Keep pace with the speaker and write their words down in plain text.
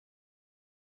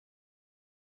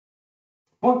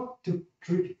1, 2,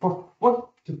 3, 4. 1,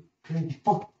 2, 3,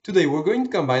 4. Today we're going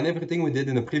to combine everything we did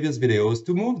in the previous videos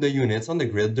to move the units on the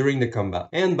grid during the combat.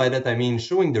 And by that I mean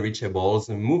showing the reachables,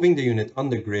 moving the unit on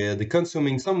the grid,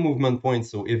 consuming some movement points,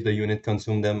 so if the unit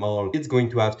consumes them all, it's going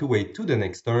to have to wait to the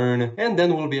next turn, and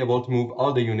then we'll be able to move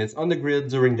all the units on the grid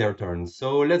during their turns.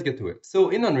 So let's get to it. So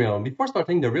in Unreal, before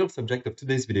starting the real subject of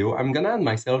today's video, I'm gonna add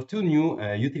myself two new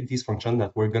utilities function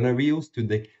that we're gonna reuse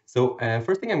today. So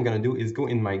first thing I'm gonna do is go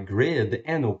in my grid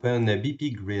and open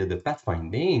BP grid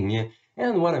pathfinding.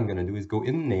 And what I'm going to do is go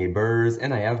in neighbors,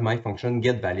 and I have my function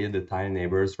getValid tile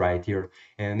neighbors right here.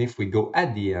 And if we go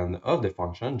at the end of the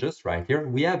function, just right here,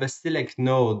 we have a select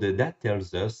node that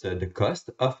tells us the cost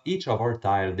of each of our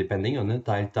tile depending on the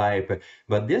tile type.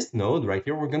 But this node right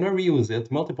here, we're going to reuse it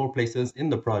multiple places in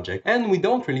the project. And we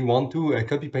don't really want to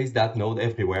copy paste that node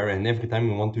everywhere. And every time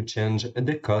we want to change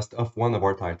the cost of one of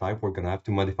our tile type, we're going to have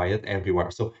to modify it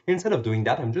everywhere. So instead of doing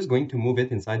that, I'm just going to move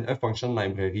it inside a function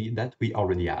library that we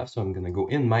already have. So I'm going to go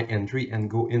in my entry and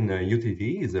go in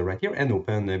utilities right here and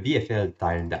open BFL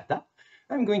tile data.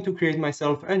 I'm going to create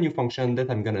myself a new function that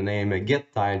I'm going to name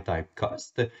get tile type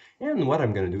cost. And what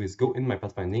I'm going to do is go in my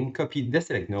pathfinding, copy the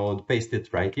select node, paste it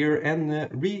right here, and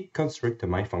reconstruct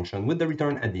my function with the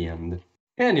return at the end.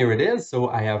 And here it is. So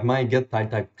I have my get tile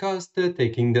type cost,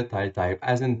 taking the tile type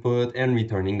as input and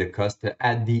returning the cost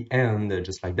at the end,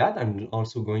 just like that. I'm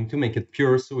also going to make it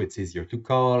pure so it's easier to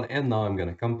call. And now I'm going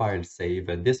to compile,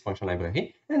 save this function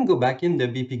library and go back in the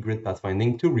BP grid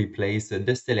pathfinding to replace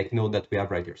the select node that we have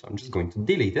right here. So I'm just going to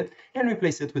delete it and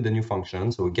replace it with the new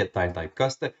function. So get tile type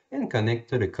cost and connect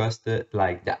to the cost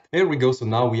like that. Here we go. So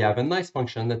now we have a nice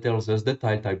function that tells us the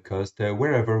tile type cost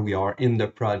wherever we are in the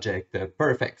project.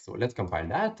 Perfect. So let's compile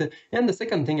that. And the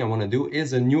second thing I want to do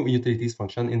is a new utilities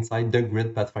function inside the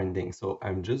grid pathfinding. So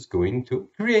I'm just going to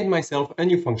create myself a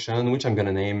new function, which I'm going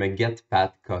to name get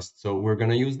path cost. So we're going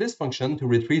to use this function to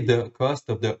retrieve the cost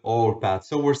of the whole path.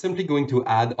 So we're simply going to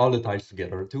add all the tiles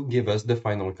together to give us the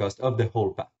final cost of the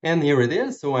whole path. And here it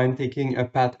is. So I'm taking a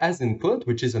path as input,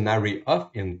 which is an array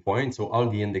of endpoints. So all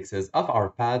the indexes of our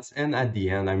paths. And at the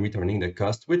end, I'm returning the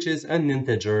cost, which is an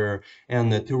integer.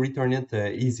 And to return it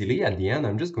easily at the end,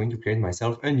 I'm just going to create myself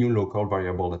a new local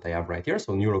variable that I have right here.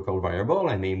 So new local variable,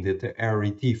 I named it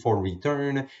arity for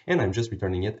return, and I'm just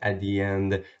returning it at the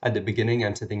end. At the beginning,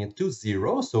 I'm setting it to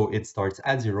 0, so it starts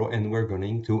at 0, and we're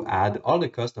going to add all the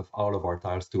cost of all of our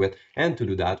tiles to it. And to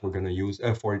do that, we're going to use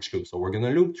a for each loop. So we're going to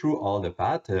loop through all the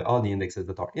path, all the indexes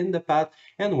that are in the path,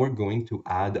 and we're going to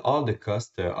add all the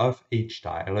cost of each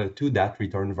tile to that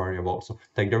return variable. So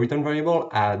take the return variable,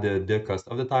 add the cost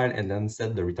of the tile, and then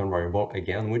set the return variable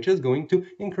again, which is going to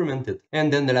increment it.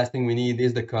 And then the last thing we need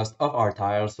is the cost of our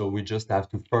tile. So we just have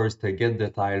to first get the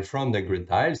tile from the grid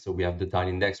tile. So we have the tile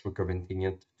index, we're converting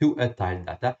it to a tile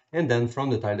data. And then from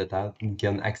the tile data, we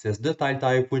can access the tile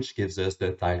type, which gives us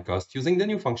the tile cost using the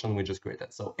new function we just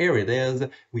created. So here it is.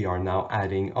 We are now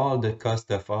adding all the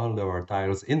cost of all of our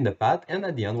tiles in the path. And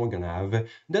at the end, we're going to have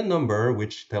the number,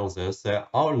 which tells us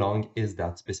how long is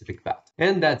that specific path.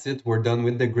 And that's it. We're done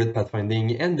with the grid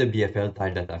pathfinding and the BFL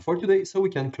tile data for today. So we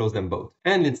can close them both.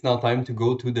 And it's now time to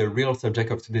go to the real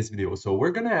subject of today's video. So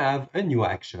we're gonna have a new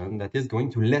action that is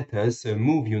going to let us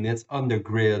move units on the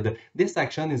grid. This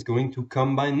action is going to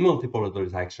combine multiple other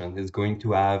actions. It's going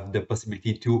to have the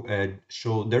possibility to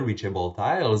show the reachable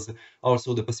tiles,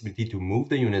 also the possibility to move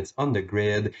the units on the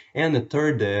grid, and the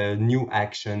third new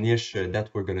action-ish that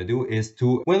we're gonna do is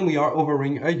to, when we are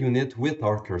hovering a unit with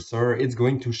our cursor, it's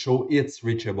going to show its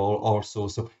reachable also.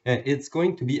 So it's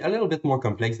going to be a little bit more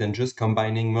complex than just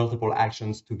combining multiple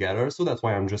actions together. So that's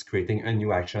why I'm just creating a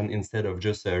new action instead of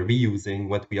just reusing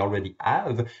what we already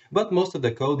have. But most of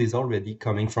the code is already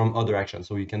coming from other actions.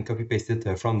 So you can copy paste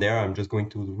it from there. I'm just going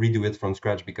to redo it from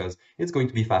scratch because it's going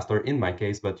to be faster in my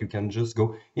case, but you can just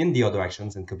go in the other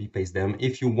actions and copy paste them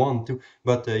if you want to,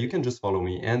 but you can just follow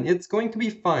me and it's going to be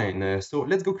fine. So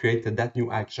let's go create that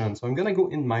new action. So I'm going to go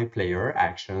in my player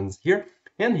actions here.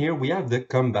 And here we have the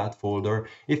combat folder.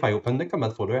 If I open the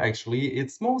combat folder, actually,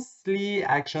 it's mostly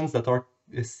actions that are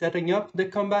setting up the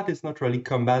combat. It's not really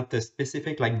combat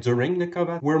specific, like during the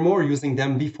combat. We're more using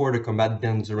them before the combat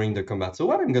than during the combat. So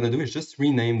what I'm going to do is just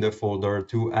rename the folder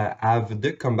to have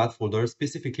the combat folder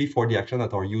specifically for the action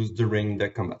that are used during the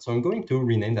combat. So I'm going to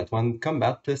rename that one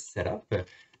combat setup.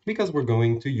 because we're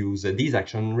going to use these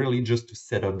actions really just to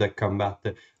set up the combat.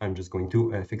 I'm just going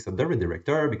to fix up the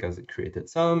redirector because it created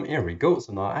some. Here we go.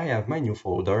 So now I have my new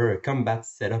folder, combat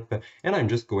setup, and I'm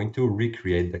just going to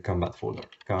recreate the combat folder,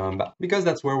 combat, because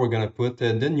that's where we're going to put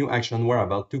the new action we're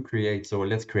about to create. So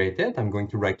let's create it. I'm going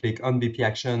to right click on BP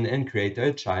action and create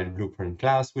a child blueprint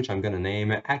class, which I'm going to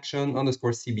name action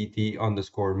underscore CBT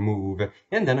underscore move.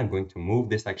 And then I'm going to move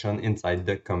this action inside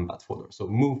the combat folder. So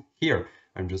move here.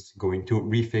 I'm just going to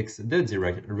refix the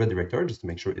redirector just to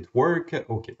make sure it works.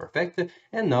 Okay, perfect.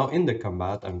 And now in the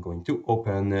combat, I'm going to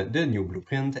open the new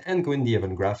blueprint and go in the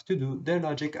event graph to do the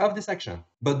logic of this action.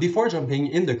 But before jumping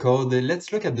in the code,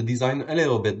 let's look at the design a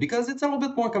little bit because it's a little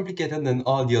bit more complicated than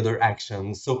all the other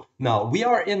actions. So now we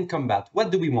are in combat.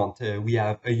 What do we want? We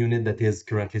have a unit that is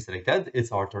currently selected.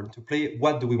 It's our turn to play.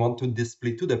 What do we want to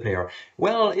display to the player?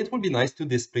 Well, it would be nice to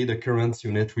display the current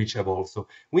unit reachable. So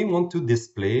we want to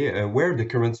display where the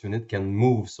current unit can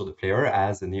move, so the player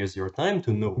has an easier time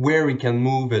to know where he can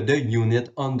move the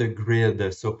unit on the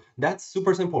grid. So that's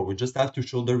super simple. We just have to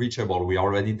show the reachable. We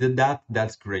already did that.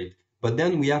 That's great. But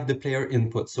then we have the player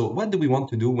input. So what do we want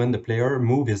to do when the player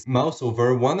moves his mouse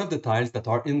over one of the tiles that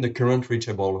are in the current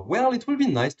reachable? Well, it will be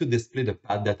nice to display the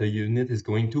path that a unit is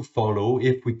going to follow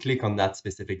if we click on that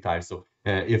specific tile. So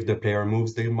if the player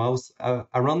moves the mouse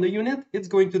around the unit, it's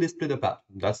going to display the path.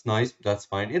 That's nice. That's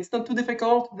fine. It's not too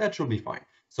difficult. That should be fine.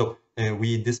 So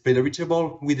we display the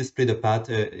reachable, we display the path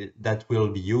that will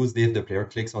be used if the player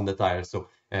clicks on the tile. So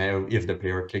if the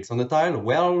player clicks on the tile,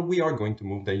 well, we are going to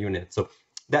move the unit. So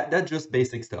that's just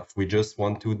basic stuff. We just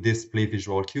want to display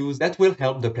visual cues that will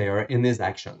help the player in his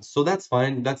actions. So that's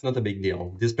fine. That's not a big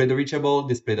deal. Display the reachable,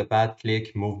 display the path,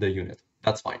 click, move the unit.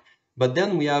 That's fine. But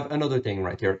then we have another thing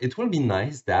right here. It will be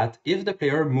nice that if the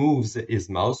player moves his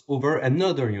mouse over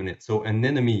another unit, so an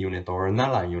enemy unit or an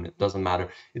ally unit, doesn't matter,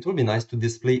 it will be nice to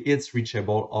display its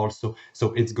reachable also.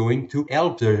 So it's going to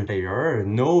help the player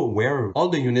know where all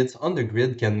the units on the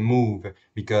grid can move,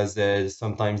 because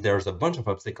sometimes there's a bunch of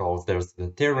obstacles, there's the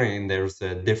terrain, there's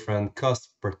different costs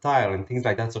per tile and things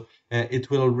like that. So it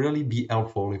will really be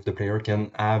helpful if the player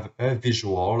can have a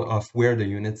visual of where the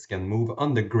units can move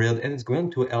on the grid, and it's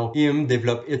going to help him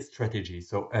develop its strategy.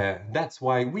 So that's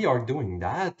why we are doing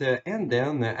that. And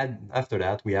then after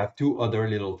that, we have two other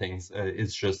little things.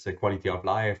 It's just a quality of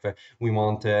life. We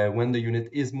want when the unit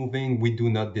is moving, we do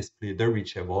not display the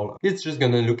reachable. It's just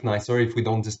gonna look nicer if we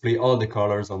don't display all the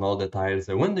colors on all the tiles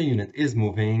when the unit is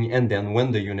moving. And then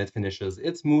when the unit finishes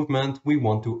its movement, we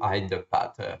want to hide the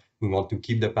path. We want to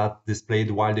keep the path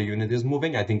displayed while the unit is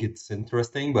moving. I think it's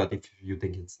interesting, but if you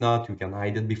think it's not, you can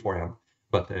hide it beforehand.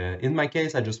 But in my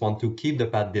case, I just want to keep the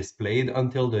path displayed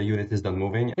until the unit is done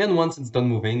moving. And once it's done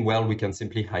moving, well, we can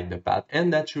simply hide the path,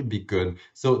 and that should be good.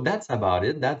 So that's about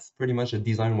it. That's pretty much the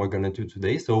design we're going to do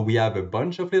today. So we have a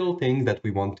bunch of little things that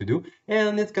we want to do,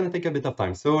 and it's going to take a bit of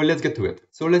time. So let's get to it.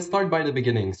 So let's start by the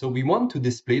beginning. So we want to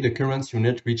display the current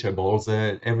unit reachables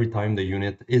every time the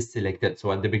unit is selected.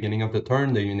 So at the beginning of the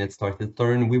turn, the unit started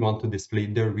turn, we want to display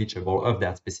the reachable of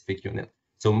that specific unit.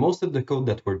 So most of the code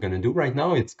that we're going to do right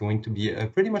now, it's going to be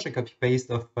pretty much a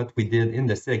copy-paste of what we did in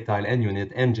the select tile and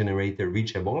unit and generate a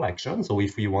reachable action. So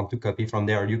if you want to copy from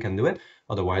there, you can do it.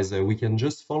 Otherwise, we can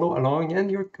just follow along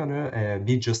and you're gonna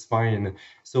be just fine.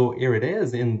 So here it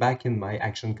is. Back in my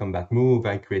action combat move,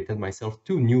 I created myself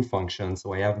two new functions.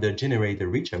 So I have the generate a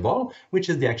reachable, which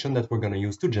is the action that we're going to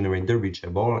use to generate the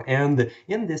reachable. And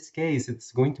in this case,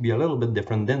 it's going to be a little bit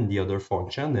different than the other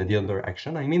function, the other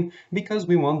action, I mean, because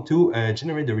we want to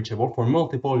generate the reachable for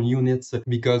multiple units,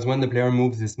 because when the player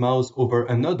moves his mouse over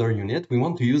another unit, we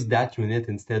want to use that unit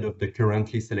instead of the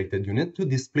currently selected unit to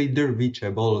display the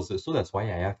reachables. So that's why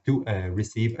I have to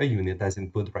receive a unit as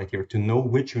input right here to know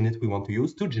which unit we want to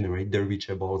use to generate the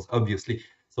reachables, obviously.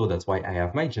 So that's why I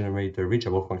have my generate a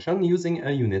reachable function using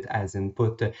a unit as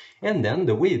input. And then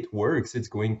the way it works, it's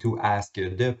going to ask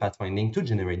the pathfinding to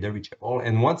generate the reachable.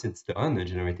 And once it's done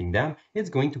generating them, it's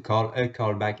going to call a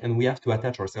callback. And we have to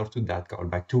attach ourselves to that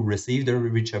callback to receive the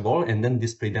reachable and then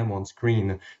display them on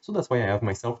screen. So that's why I have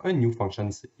myself a new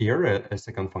function here, a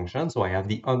second function. So I have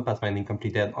the onPathfinding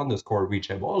completed underscore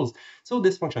reachables. So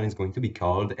this function is going to be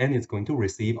called and it's going to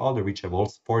receive all the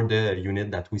reachables for the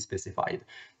unit that we specified.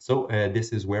 So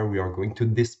this is where we are going to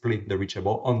display the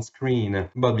reachable on screen.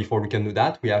 But before we can do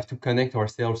that, we have to connect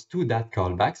ourselves to that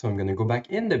callback. So I'm going to go back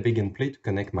in the begin play to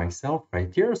connect myself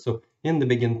right here. So in the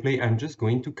begin play, I'm just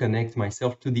going to connect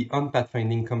myself to the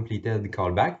onPathfinding completed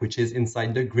callback, which is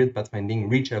inside the grid pathfinding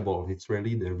reachable. It's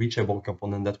really the reachable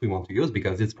component that we want to use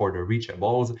because it's for the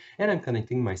reachables, and I'm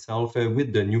connecting myself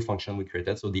with the new function we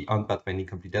created, so the onPathfinding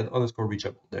completed underscore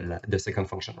reachable, the second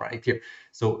function right here.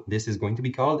 So this is going to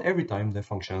be called every time the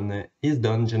function is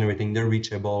done generating the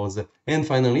reachables. And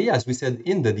finally, as we said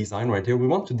in the design right here, we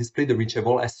want to display the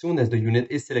reachable as soon as the unit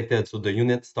is selected. So the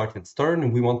unit starts its turn,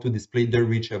 and we want to display the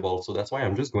reachable. So that's why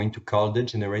I'm just going to call the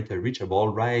generate a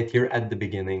reachable right here at the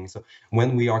beginning. So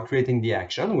when we are creating the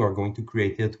action, we are going to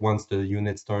create it once the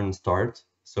unit's turn starts.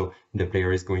 So the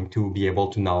player is going to be able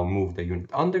to now move the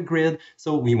unit on the grid.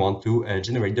 So we want to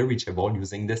generate the reachable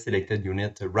using the selected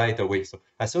unit right away. So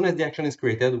as soon as the action is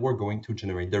created, we're going to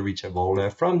generate the reachable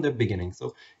from the beginning.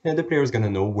 So the player is going to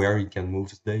know where he can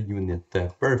move the unit.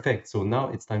 Perfect. So now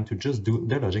it's time to just do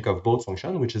the logic of both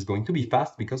functions, which is going to be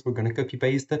fast because we're going to copy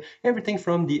paste everything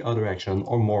from the other action,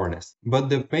 or more or less. But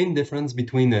the main difference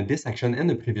between this action and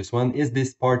the previous one is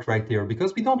this part right here,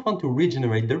 because we don't want to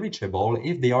regenerate the reachable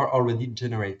if they are already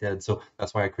generated. So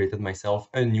that's why I created myself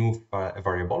a new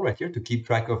variable right here to keep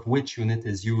track of which unit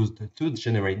is used to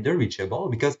generate the reachable,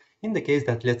 because in the case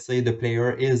that, let's say, the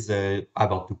player is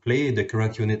about to play, the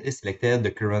current unit is selected,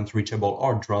 the current reachable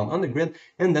are drawn on the grid,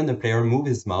 and then the player moves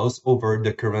his mouse over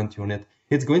the current unit,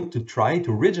 it's going to try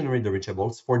to regenerate the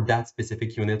reachables for that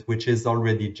specific unit, which is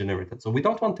already generated. So we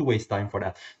don't want to waste time for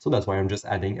that. So that's why I'm just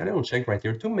adding a little check right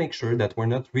here to make sure that we're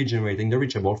not regenerating the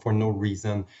reachable for no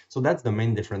reason. So that's the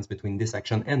main difference between this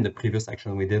action and the previous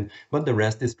action we did, but the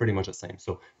rest is pretty much the same.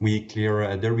 So we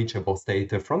clear the reachable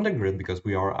state from the grid because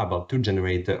we are about to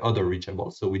generate other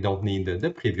reachables, so we don't need the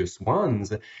previous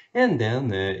ones. And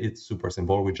then it's super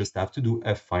simple. We just have to do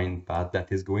a find path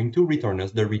that is going to return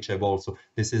us the reachable. So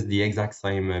this is the exact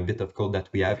same bit of code that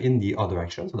we have in the other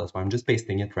action. So that's why I'm just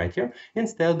pasting it right here.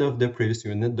 Instead of the previous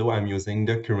unit, though, I'm using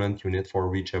the current unit for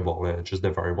reachable, just the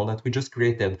variable that we just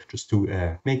created, just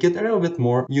to make it a little bit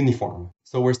more uniform.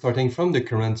 So we're starting from the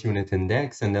current unit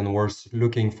index, and then we're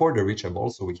looking for the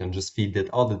reachables. So we can just feed it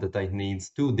all the data it needs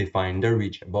to define the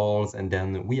reachables. And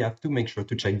then we have to make sure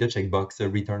to check the checkbox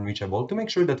return reachable to make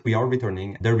sure that we are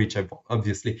returning the reachable,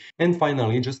 obviously. And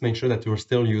finally, just make sure that you're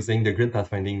still using the grid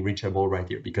pathfinding reachable right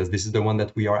here, because this is the one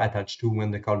that we are attached to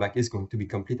when the callback is going to be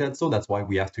completed. So that's why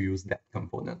we have to use that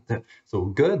component. So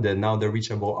good. Now the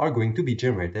reachable are going to be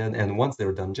generated. And once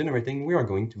they're done generating, we are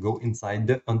going to go inside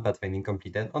the onPathfinding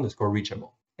completed underscore reachable.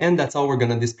 And that's how we're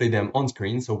going to display them on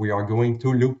screen. So we are going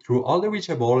to loop through all the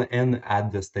reachable and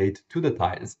add the state to the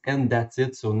tiles. And that's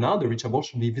it. So now the reachable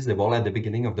should be visible at the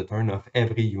beginning of the turn of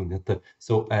every unit.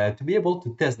 So to be able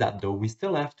to test that, though, we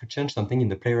still have to change something in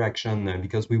the player action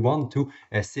because we want to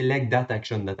select that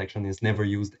action. That action is never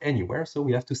used anywhere. So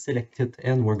we have to select it,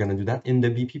 and we're going to do that in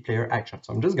the BP player action.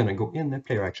 So I'm just going to go in the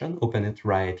player action, open it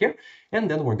right here. And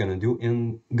then we're going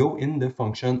to go in the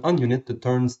function on unit to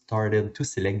turn started to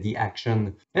select the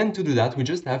action. And to do that, we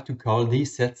just have to call the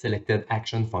set selected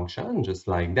action function, just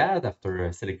like that,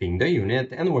 after selecting the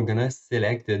unit. And we're going to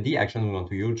select the action we want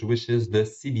to use, which is the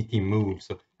CBT move.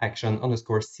 So action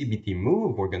underscore CBT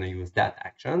move, we're going to use that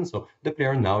action. So the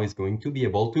player now is going to be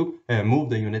able to move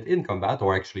the unit in combat,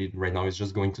 or actually right now it's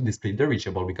just going to display the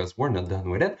reachable because we're not done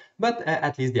with it. But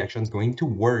at least the action is going to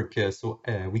work. So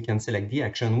we can select the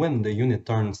action when the unit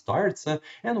turn starts,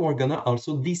 and we're going to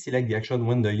also deselect the action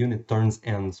when the unit turns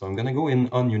ends. So I'm going to go in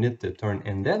on unit turn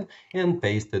ended and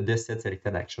paste the set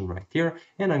selected action right here.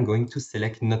 And I'm going to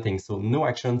select nothing. So no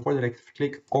action for the left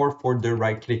click or for the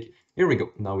right click. Here we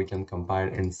go. Now we can compile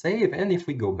and save. And if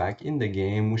we go back in the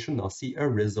game, we should now see a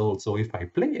result. So if I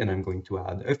play and I'm going to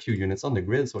add a few units on the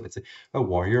grid, so let's say a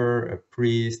warrior, a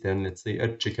priest, and let's say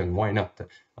a chicken. Why not?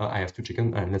 I have 2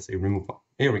 chicken, and let's say remove 1.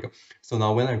 Here we go. So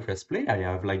now when I press play, I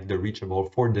have like the reachable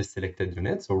for the selected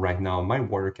unit. So right now my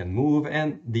warrior can move,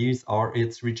 and these are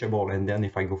its reachable. And then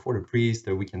if I go for the priest,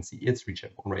 we can see it's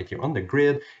reachable right here on the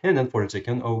grid. And then for the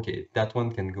chicken, okay, that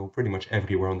one can go pretty much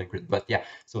everywhere on the grid. But yeah,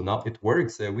 so now it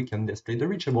works. We can display the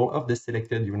reachable of the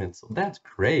selected unit. So that's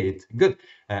great. Good.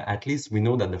 At least we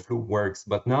know that the flow works.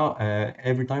 But now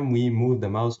every time we move the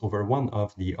mouse over one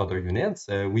of the other units,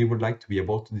 we would like to be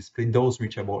able to display those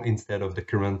reachable instead of the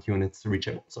current unit's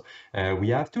reachable. So we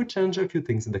have to change a few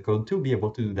things in the code to be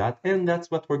able to do that, and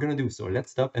that's what we're going to do. So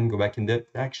let's stop and go back in the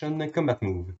action combat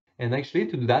move. And actually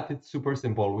to do that, it's super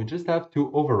simple. We just have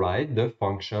to override the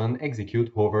function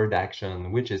execute hovered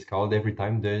action, which is called every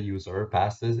time the user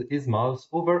passes his mouse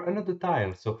over another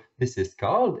tile. So this is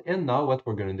called, and now what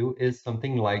we're going to do is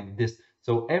something like this.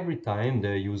 So every time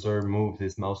the user moves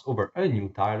his mouse over a new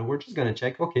tile, we're just gonna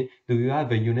check, okay, do you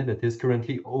have a unit that is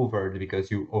currently overed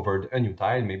because you overed a new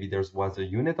tile? Maybe there was a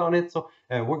unit on it. So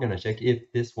we're gonna check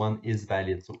if this one is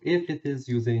valid. So if it is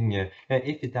using,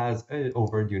 if it has an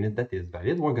overed unit that is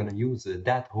valid, we're gonna use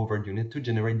that overed unit to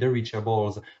generate the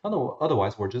reachables.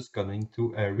 Otherwise, we're just going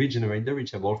to regenerate the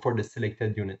reachable for the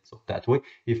selected unit. So that way,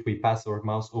 if we pass our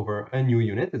mouse over a new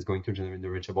unit, it's going to generate the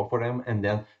reachable for them. And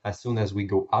then as soon as we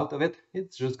go out of it,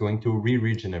 it's just going to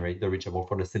regenerate the reachable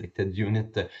for the selected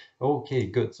unit. Okay,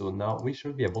 good. So now we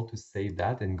should be able to save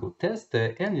that and go test,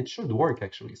 and it should work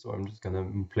actually. So I'm just gonna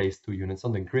place 2 units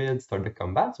on the grid, start the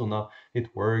combat. So now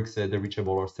it works. The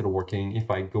reachable are still working if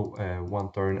I go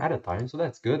 1 turn at a time. So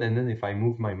that's good. And then if I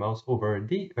move my mouse over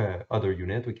the other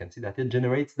unit, we can see that it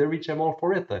generates the reachable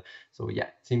for it. So yeah,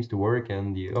 it seems to work,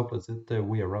 and the opposite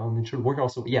way around, it should work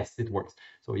also. Yes, it works.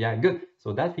 So yeah, good.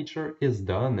 So that feature is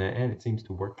done, and it seems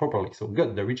to work properly. So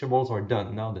good, the reachables are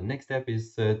done. Now the next step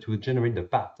is to generate the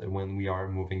path when we are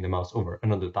moving the mouse over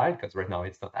another tile, because right now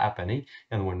it's not happening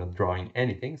and we're not drawing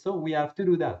anything. So we have to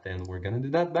do that, and we're gonna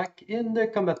do that back in the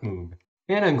combat move.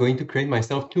 And I'm going to create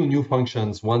myself 2 new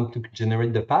functions, one to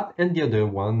generate the path and the other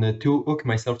one to hook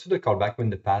myself to the callback when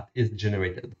the path is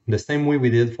generated, the same way we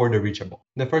did for the reachable.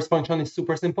 The first function is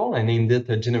super simple. I named it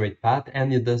generate path,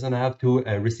 and it doesn't have to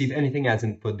receive anything as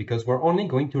input because we're only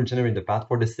going to generate the path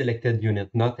for the selected unit,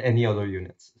 not any other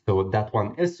units. So that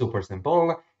one is super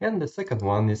simple. And the second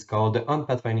one is called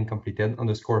onPathFinding completed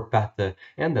underscore path,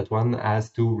 and that one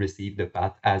has to receive the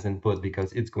path as input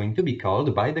because it's going to be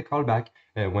called by the callback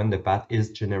when the path is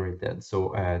generated.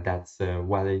 So that's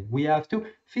why we have to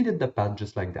feed it the path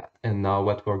just like that. And now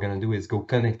what we're gonna do is go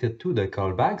connect it to the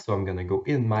callback. So I'm gonna go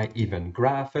in my event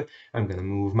graph. I'm gonna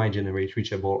move my generate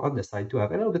reachable on the side to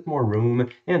have a little bit more room,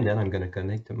 and then I'm gonna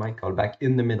connect my callback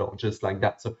in the middle just like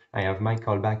that. So I have my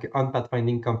callback on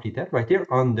pathfinding completed right here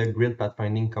on the grid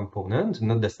pathfinding component,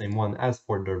 not the same one as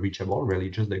for the reachable, really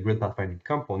just the grid pathfinding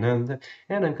component,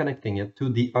 and I'm connecting it to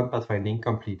the on pathfinding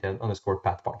completed underscore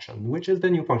path function, which is the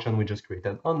new function we just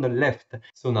created on the left.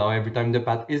 So now every time the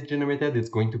path is generated, it's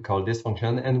going to call this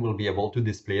function and we'll be able to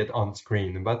display it on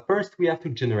screen. But first we have to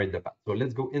generate the path. So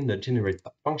let's go in the generate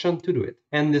path function to do it.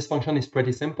 And this function is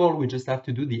pretty simple. We just have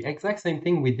to do the exact same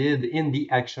thing we did in the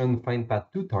action find path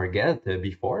to target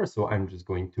before. So I'm just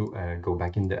going to go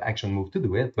back in the action move to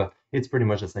do it, but it's pretty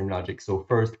much the same logic. So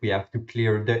first we have to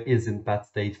clear the isn't path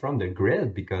state from the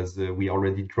grid because we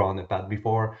already drawn a path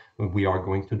before. We are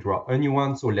going to draw a new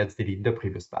one. So let's delete the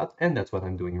previous path, and that's what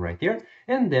I'm doing right here.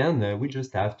 And then we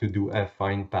just have to do a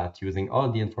find path using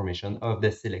all the information of the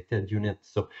selected unit.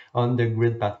 So on the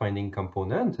grid pathfinding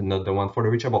component, not the one for the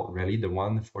reachable, really the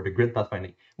one for the grid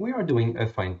pathfinding, we are doing a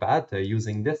find path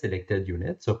using the selected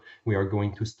unit. So we are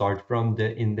going to start from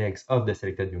the index of the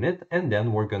selected unit, and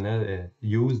then we're gonna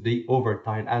use the over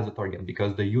tile as a target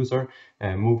because the user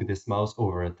moved this mouse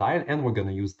over a tile, and we're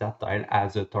gonna use that tile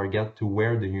as a target to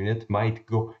where the unit might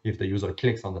go if the user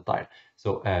clicks on the tile.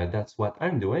 So that's what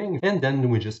I'm doing. And then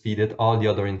we just feed it all the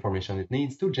other information it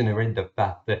needs to generate the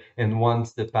path. And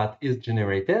once the path is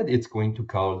generated, it's going to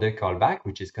call the callback,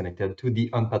 which is connected to the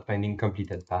onPathFinding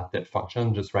completed path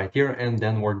function just right here. And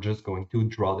then we're just going to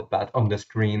draw the path on the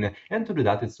screen. And to do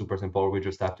that, it's super simple. We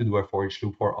just have to do a for each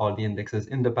loop for all the indexes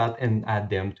in the path and add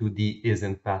them to the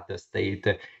isn't path state.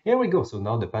 Here we go. So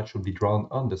now the path should be drawn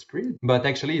on the screen. But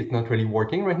actually, it's not really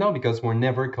working right now because we're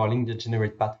never calling the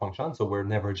generate path function. So we're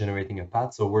never generating a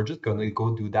path. So we're just going to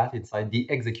go do that inside the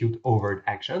execute over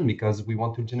action because we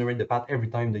want to generate the path every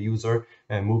time the user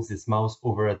moves his mouse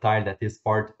over a tile that is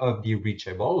part of the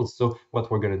reachables. So what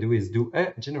we're going to do is do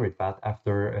a generate path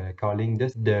after calling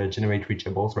the generate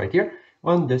reachables right here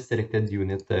on the selected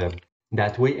unit.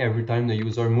 That way, every time the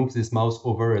user moves his mouse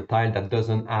over a tile that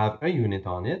doesn't have a unit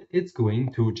on it, it's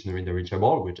going to generate the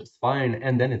reachable, which is fine,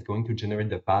 and then it's going to generate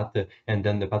the path, and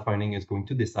then the pathfinding is going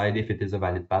to decide if it is a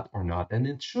valid path or not, and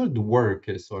it should work.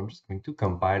 So I'm just going to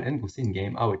compile and go see in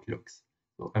game how it looks.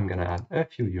 So I'm gonna add a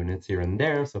few units here and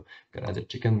there. So I'm gonna add a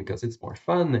chicken because it's more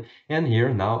fun. And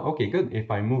here now, okay, good.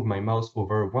 If I move my mouse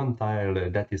over one tile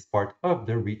that is part of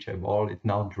the reachable, it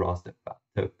now draws the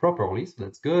path properly. So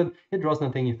that's good. It draws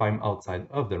nothing if I'm outside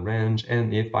of the range.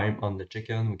 And if I'm on the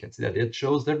chicken, we can see that it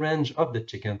shows the range of the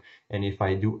chicken. And if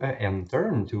I do a end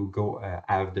turn to go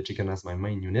have the chicken as my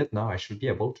main unit, now I should be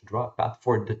able to draw a path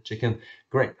for the chicken.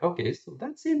 Great. Okay, so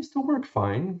that seems to work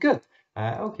fine. Good.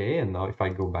 Okay, and now if I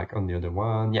go back on the other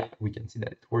one, yeah, we can see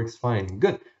that it works fine.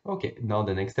 Good. Okay, now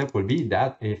the next step will be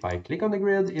that if I click on the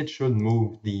grid, it should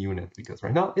move the unit because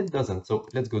right now it doesn't. So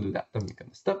let's go do that. I'm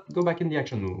gonna stop, go back in the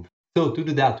action move. So to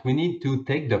do that, we need to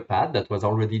take the path that was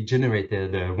already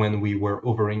generated when we were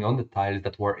hovering on the tiles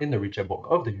that were in the reachable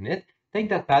of the unit, take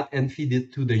that path and feed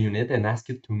it to the unit and ask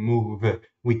it to move.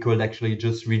 We could actually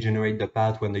just regenerate the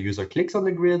path when the user clicks on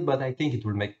the grid, but I think it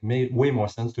will make way more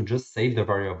sense to just save the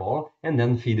variable and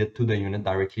then feed it to the unit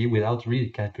directly without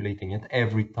recalculating it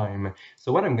every time.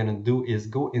 So what I'm going to do is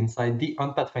go inside the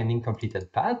onPathFinding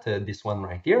completed path, this one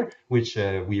right here, which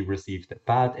we received the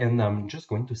path, and I'm just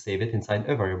going to save it inside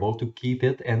a variable to keep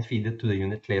it and feed it to the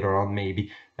unit later on,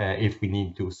 maybe if we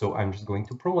need to. So I'm just going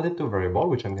to promote it to a variable,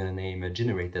 which I'm going to name a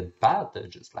generated path,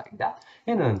 just like that.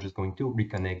 And then I'm just going to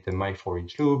reconnect my for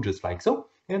each loop, just like so.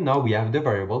 And now we have the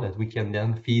variable that we can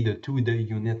then feed to the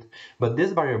unit. But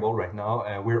this variable right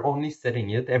now, we're only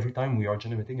setting it every time we are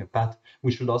generating a path.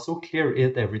 We should also clear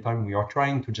it every time we are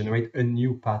trying to generate a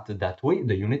new path. That way,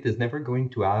 the unit is never going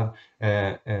to have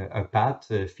a path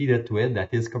fed to it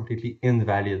that is completely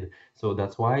invalid. So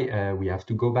that's why we have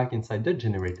to go back inside the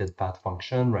generated path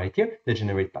function right here, the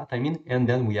generate path, I mean, and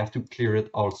then we have to clear it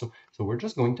also. So we're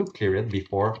just going to clear it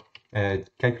before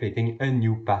calculating a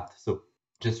new path. So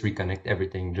just reconnect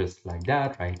everything just like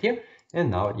that right here. And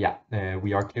now, yeah,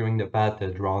 we are clearing the path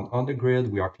drawn on the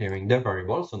grid. We are clearing the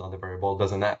variable. So now the variable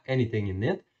doesn't have anything in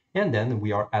it. And then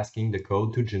we are asking the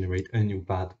code to generate a new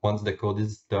path. Once the code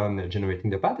is done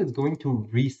generating the path, it's going to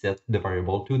reset the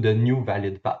variable to the new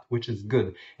valid path, which is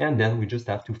good. And then we just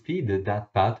have to feed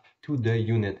that path to the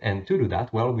unit. And to do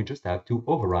that, well, we just have to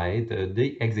override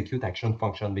the execute action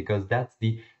function, because that's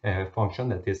the function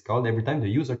that is called every time the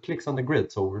user clicks on the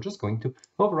grid. So we're just going to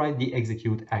override the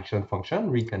execute action function,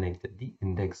 reconnect the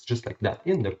index just like that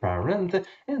in the parent,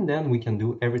 and then we can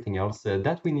do everything else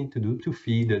that we need to do to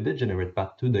feed the generate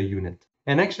path to the unit.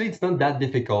 And actually, it's not that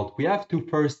difficult. We have to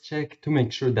first check to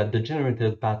make sure that the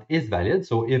generated path is valid.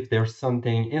 So if there's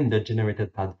something in the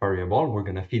generated path variable, we're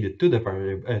going to feed it to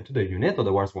the unit.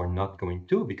 Otherwise, we're not going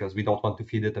to, because we don't want to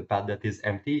feed it a path that is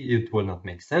empty. It will not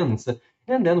make sense.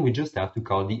 And then we just have to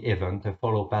call the event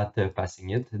follow path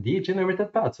passing it the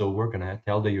generated path. So we're going to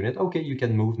tell the unit, okay, you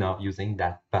can move now using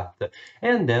that path.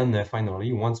 And then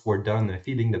finally, once we're done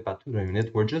feeding the path to the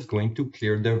unit, we're just going to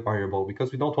clear the variable,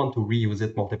 because we don't want to reuse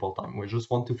it multiple times. We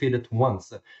just want to feed it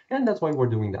once. And that's why we're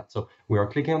doing that. So we are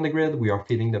clicking on the grid, we are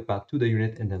feeding the path to the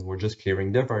unit, and then we're just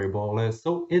clearing the variable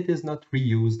so it is not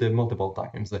reused multiple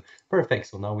times. Perfect.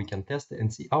 So now we can test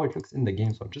and see how it looks in the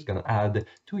game. So I'm just going to add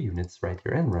 2 units right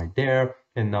here and right there.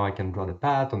 And now I can draw the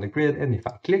path on the grid, and if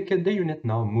I click, the unit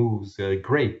now moves.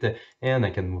 Great. And I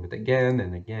can move it again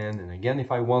and again and again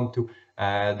if I want to.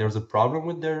 There's a problem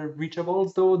with the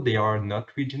reachables though. They are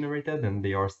not regenerated and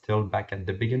they are still back at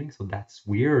the beginning, so that's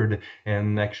weird.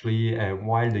 And actually,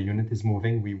 while the unit is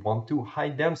moving, we want to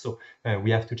hide them. So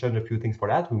we have to change a few things for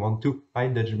that. We want to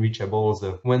hide the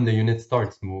reachables when the unit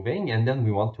starts moving, and then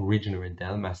we want to regenerate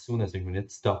them as soon as the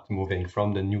unit stops moving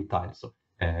from the new tile. So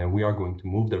we are going to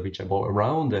move the reachable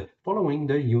around following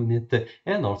the unit,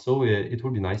 and also it will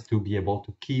be nice to be able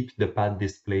to keep the path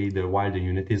displayed while the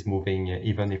unit is moving.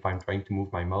 Even if I'm trying to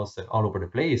move my mouse all over the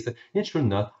place, it should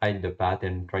not hide the path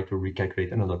and try to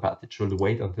recalculate another path. It should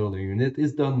wait until the unit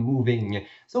is done moving.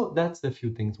 So that's a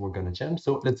few things we're going to change.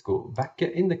 So let's go back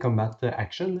in the combat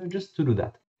action just to do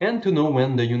that. And to know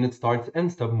when the unit starts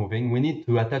and stops moving, we need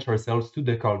to attach ourselves to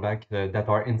the callback that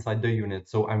are inside the unit.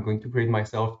 So I'm going to create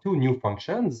myself 2 new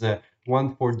functions.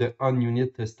 One for the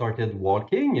onUnit started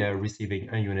walking, receiving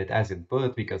a unit as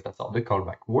input, because that's how the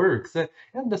callback works.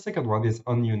 And the second one is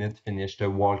onUnit finished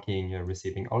walking,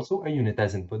 receiving also a unit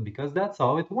as input, because that's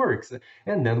how it works.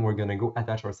 And then we're going to go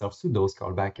attach ourselves to those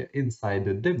callback inside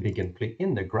the begin play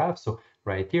in the graph. So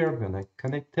right here, I'm going to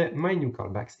connect my new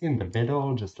callbacks in the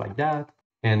middle, just like that.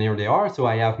 And here they are. So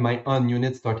I have my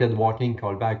onUnit started walking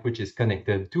callback, which is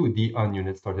connected to the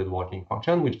onUnit started walking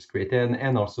function, which is created,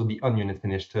 and also the onUnit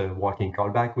finished walking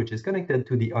callback, which is connected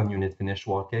to the onUnit finished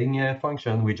walking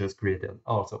function we just created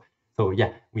also. So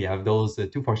yeah, we have those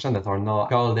 2 functions that are now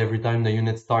called every time the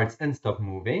unit starts and stops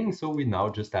moving. So we now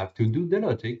just have to do the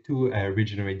logic to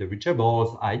regenerate the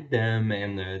reachables, hide them,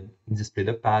 and display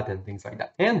the path and things like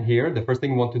that. And here, the first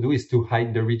thing we want to do is to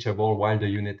hide the reachable while the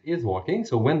unit is walking.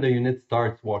 So when the unit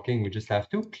starts walking, we just have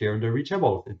to clear the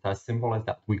reachables. It's as simple as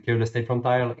that. We clear the state from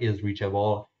tile is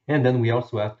reachable. And then we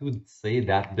also have to say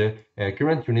that the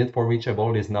current unit for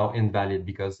reachable is now invalid,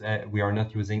 because we are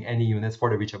not using any units for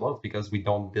the reachables, because we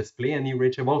don't display any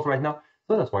reachables right now.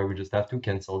 So that's why we just have to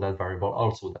cancel that variable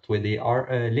also. That way they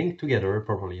are linked together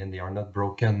properly and they are not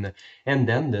broken. And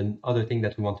then the other thing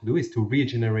that we want to do is to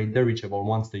regenerate the reachable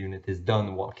once the unit is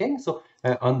done walking. So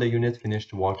on the unit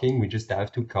finished walking, we just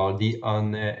have to call the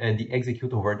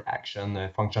execute over action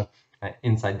function.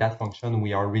 Inside that function,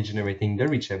 we are regenerating the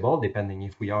reachable, depending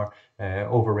if we are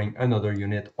overing another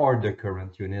unit or the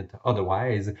current unit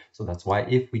otherwise. So that's why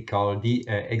if we call the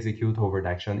execute over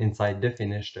action inside the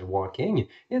finished walking,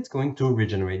 it's going to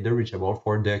regenerate the reachable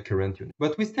for the current unit.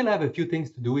 But we still have a few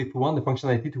things to do if we want the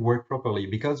functionality to work properly,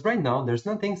 because right now there's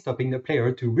nothing stopping the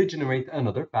player to regenerate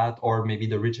another path or maybe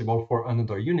the reachable for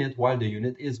another unit while the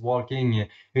unit is walking.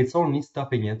 It's only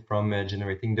stopping it from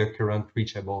generating the current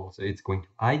reachable. So it's going to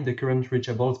hide the current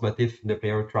reachables, but if the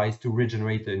player tries to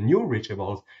regenerate new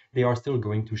reachables, they are still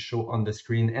going to show on the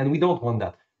screen, and we don't want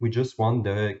that. We just want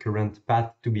the current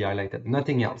path to be highlighted,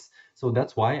 nothing else. So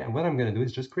that's why what I'm going to do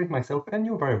is just create myself a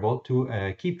new variable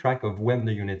to keep track of when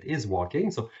the unit is walking.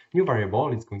 So new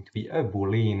variable is going to be a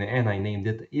boolean, and I named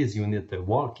it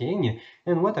isUnitWalking.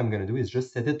 And what I'm going to do is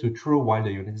just set it to true while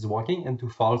the unit is walking and to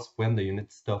false when the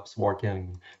unit stops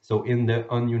walking. So in the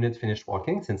onUnit finished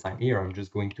walking, since I'm here, I'm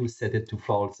just going to set it to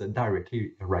false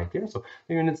directly right here. So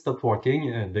the unit stopped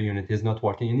walking, the unit is not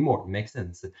walking anymore. Makes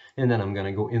sense. And then I'm going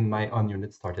to go in my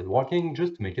onUnit started walking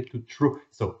just to make it to true.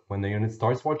 So when the unit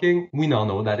starts walking, we now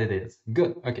know that it is.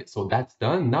 Good. Okay, so that's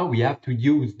done. Now we have to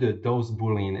use those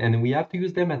boolean, and we have to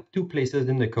use them at two places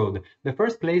in the code. The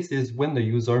first place is when the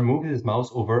user moves his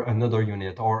mouse over another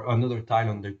unit or another tile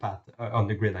on the path, on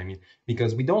the grid, I mean,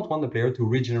 because we don't want the player to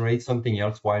regenerate something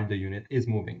else while the unit is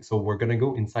moving. So we're going to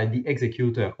go inside the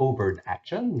execute over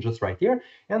action, just right here,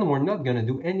 and we're not going to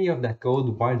do any of that code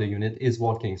while the unit is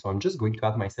walking. So I'm just going to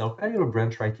add myself a little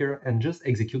branch right here and just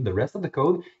execute the rest of the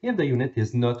code if the unit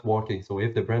is not walking. So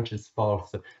if the branch is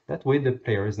false, that way the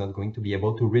player is not going to be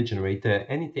able to regenerate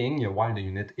anything while the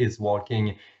unit is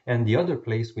walking. And the other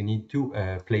place we need to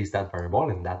place that variable,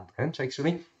 and that branch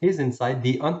actually, is inside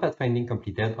the onPathFinding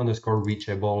completed underscore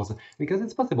reachables, because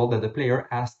it's possible that the player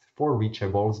asked for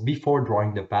reachables before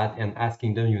drawing the path and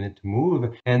asking the unit to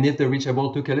move. And if the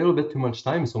reachable took a little bit too much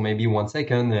time, so maybe 1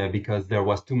 second, because there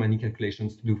was too many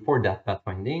calculations to do for that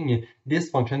pathfinding, this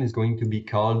function is going to be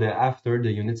called after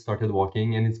the unit started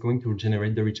walking, and it's going to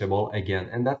generate the reachable again.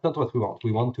 And that's not what we want.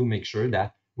 We want to make sure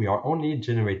that we are only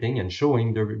generating and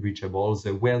showing the reachables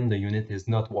when the unit is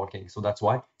not walking. So that's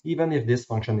why even if this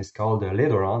function is called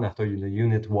later on after the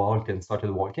unit walked and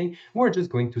started walking, we're just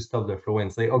going to stop the flow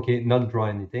and say, okay, not draw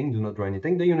anything, do not draw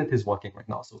anything. The unit is walking right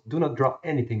now, so do not draw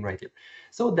anything right here.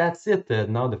 So that's it.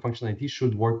 Now the functionality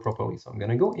should work properly. So I'm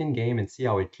going to go in game and see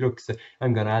how it looks.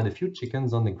 I'm going to add a few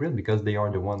chickens on the grid because they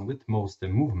are the one with most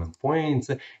movement points.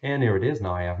 And here it is.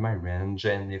 Now I have my range,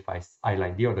 and if I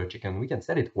highlight the other chicken, we can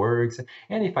set it works.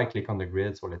 And if I click on the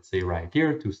grid, so let's say right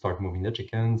here to start moving the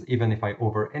chickens, even if I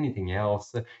over anything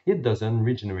else, it doesn't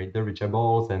regenerate the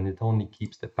reachables, and it only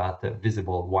keeps the path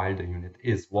visible while the unit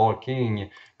is walking.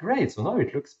 Great, so now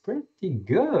it looks pretty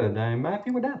good. I'm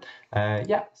happy with that.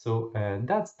 Yeah, so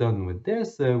that's done with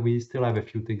this. We still have a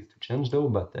few things to change though,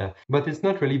 but it's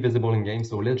not really visible in game.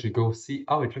 So let's go see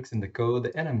how it looks in the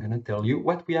code, and I'm gonna tell you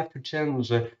what we have to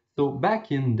change. So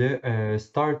back in the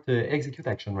start execute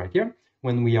action right here,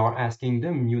 when we are asking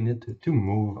the unit to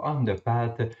move on the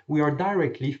path, we are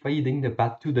directly feeding the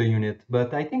path to the unit.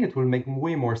 But I think it will make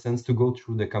way more sense to go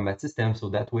through the combat system, so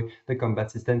that way the combat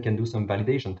system can do some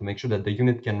validation to make sure that the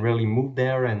unit can really move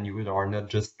there and you are not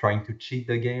just trying to cheat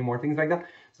the game or things like that.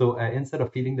 So instead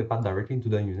of feeding the path directly into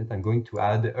the unit, I'm going to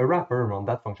add a wrapper around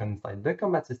that function inside the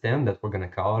combat system that we're going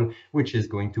to call, which is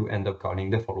going to end up calling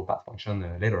the follow path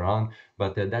function later on.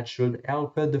 But that should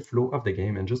help the flow of the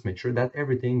game and just make sure that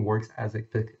everything works as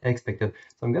expected.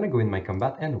 So I'm going to go in my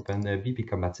combat and open the VP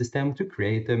combat system to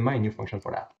create my new function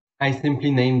for that. I simply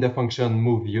named the function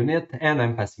moveUnit, and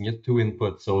I'm passing it two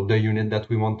inputs. So the unit that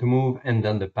we want to move, and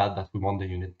then the path that we want the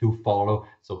unit to follow.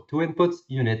 So two inputs,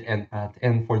 unit and path.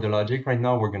 And for the logic right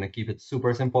now, we're going to keep it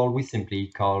super simple. We simply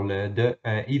call the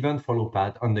event follow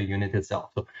path on the unit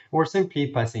itself. So we're simply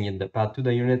passing it the path to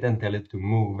the unit and tell it to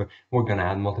move. We're going to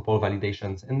add multiple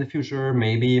validations in the future,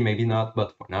 maybe not,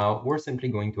 but for now, we're simply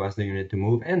going to ask the unit to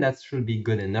move, and that should be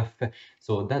good enough.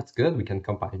 So that's good. We can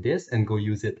compile this and go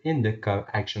use it in the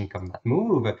action combat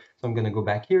move. So I'm going to go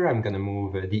back here. I'm going to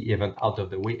move the event out of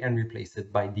the way and replace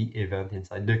it by the event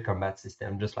inside the combat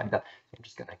system, just like that. So I'm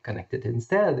just going to connect it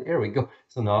instead. Here we go.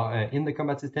 So now in the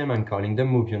combat system, I'm calling the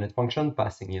moveUnit function,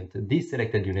 passing it the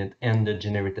selected unit and the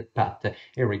generated path.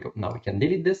 Here we go. Now we can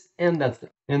delete this, and that's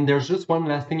it. And there's just one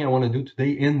last thing I want to do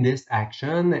today in this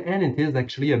action, and it is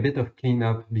actually a bit of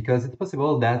cleanup, because it's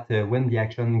possible that when the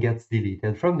action gets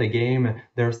deleted from the game, time,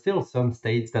 there are still some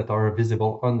states that are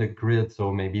visible on the grid.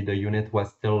 So maybe the unit was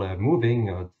still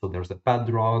moving, so there's a path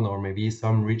drawn, or maybe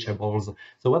some reachables.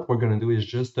 So what we're going to do is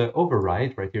just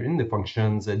override right here in the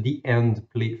functions the end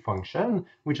play function,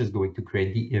 which is going to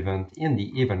create the event in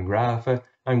the event graph.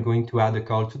 I'm going to add a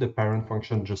call to the parent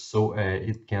function just so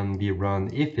it can be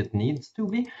run if it needs to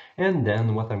be. And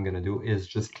then what I'm going to do is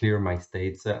just clear my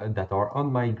states that are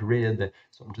on my grid.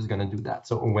 So I'm just going to do that.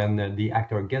 So when the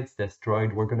actor gets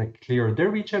destroyed, we're going to clear the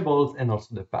reachables and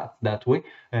also the path. That way,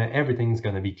 everything's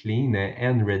going to be clean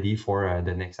and ready for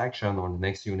the next action or the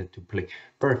next unit to play.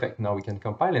 Perfect. Now we can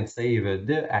compile and save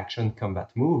the action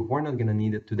combat move. We're not going to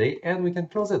need it today, and we can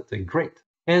close it. Great.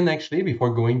 And actually,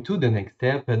 before going to the next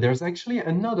step, there's actually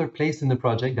another place in the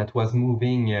project that was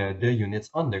moving the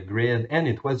units on the grid, and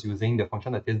it was using the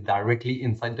function that is directly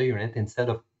inside the unit instead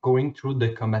of going through the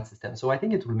combat system. So I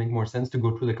think it will make more sense to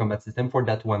go through the combat system for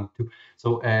that one too.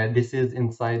 So this is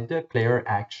inside the player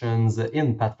actions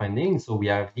in pathfinding. So we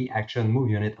have the action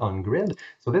move unit on grid.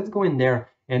 So let's go in there.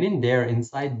 And in there,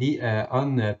 inside the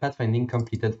on pathfinding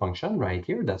completed function right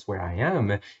here, that's where I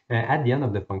am. At the end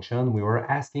of the function, we were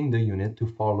asking the unit to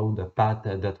follow the path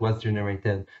that was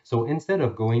generated. So instead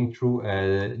of going through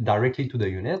directly to the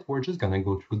unit, we're just going to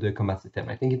go through the combat system.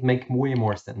 I think it makes way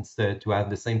more sense to have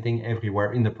the same thing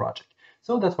everywhere in the project.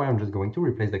 So that's why I'm just going to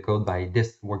replace the code by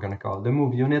this. We're going to call the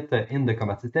move unit in the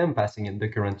combat system, passing in the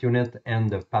current unit and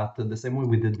the path the same way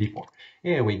we did before.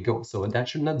 Here we go. So that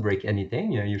should not break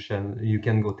anything. You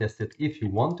can go test it if you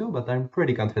want to, but I'm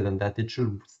pretty confident that it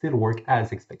should still work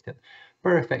as expected.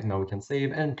 Perfect. Now we can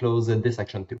save and close this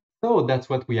action too. So that's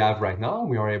what we have right now.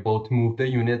 We are able to move the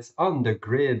units on the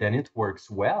grid and it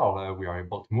works well. We are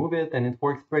able to move it and it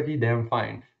works pretty damn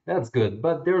fine. That's good,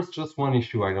 but there's just one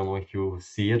issue. I don't know if you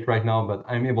see it right now, but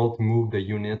I'm able to move the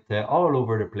unit all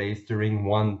over the place during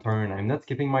one turn. I'm not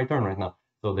skipping my turn right now.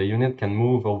 So the unit can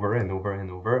move over and over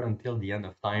and over until the end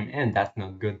of time, and that's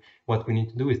not good. What we need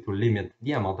to do is to limit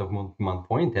the amount of movement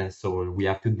point, and so we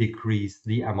have to decrease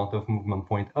the amount of movement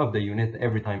point of the unit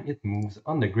every time it moves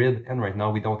on the grid, and right now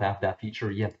we don't have that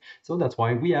feature yet. So that's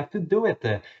why we have to do it.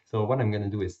 So what I'm going to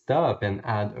do is stop and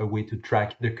add a way to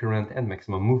track the current and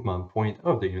maximum movement point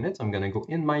of the units. I'm going to go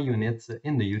in my units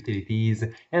in the utilities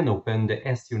and open the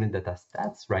S unit data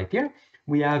stats right here.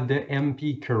 We have the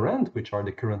MP current, which are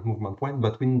the current movement point,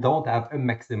 but we don't have a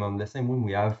maximum, the same one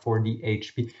we have for the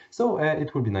HP. So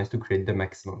it would be nice to create the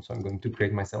maximum. So I'm going to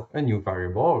create myself a new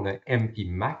variable, the MP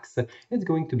max. It's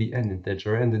going to be an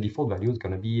integer, and the default value is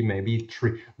going to be maybe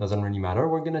 3. Doesn't really matter.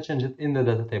 We're going to change it in the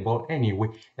data table anyway.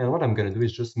 And what I'm going to do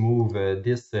is just move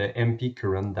this MP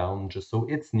current down just so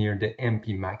it's near the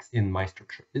MP max in my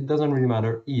structure. It doesn't really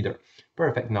matter either.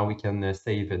 Perfect. Now we can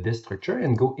save this structure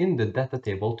and go in the data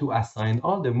table to assign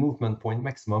all the movement point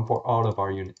maximum for all of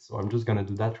our units. So I'm just going to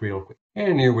do that real quick.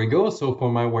 And here we go. So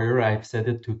for my warrior, I've set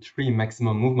it to 3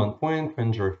 maximum movement point,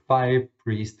 ranger 5,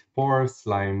 priest 4,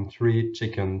 slime 3,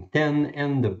 chicken 10,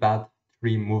 and the bat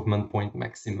 3 movement point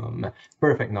maximum.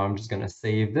 Perfect. Now I'm just going to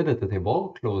save the data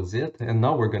table, close it, and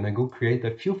now we're going to go create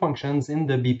a few functions in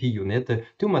the BP unit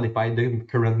to modify the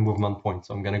current movement point.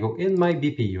 So I'm going to go in my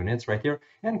BP units right here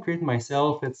and create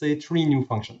myself, let's say, 3 new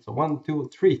functions. So 1, 2,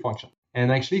 3 functions. And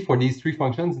actually for these 3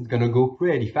 functions, it's going to go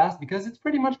pretty fast because it's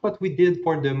pretty much what we did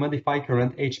for the modify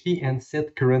current HP and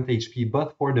set current HP,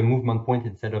 but for the movement point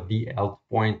instead of the health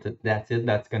point. That's it.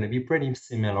 That's going to be pretty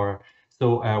similar.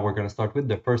 So we're going to start with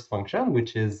the first function,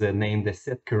 which is named the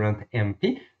set current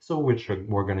MP. So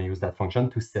we're going to use that function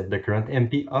to set the current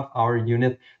MP of our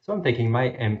unit. So I'm taking my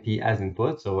MP as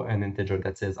input, so an integer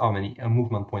that says how many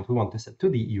movement points we want to set to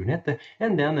the unit.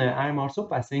 And then I'm also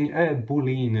passing a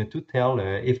boolean to tell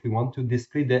if we want to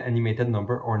display the animated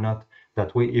number or not.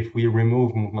 That way, if we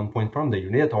remove movement point from the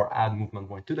unit or add movement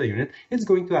point to the unit, it's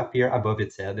going to appear above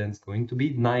its head and it's going to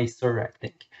be nicer, I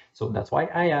think. So that's why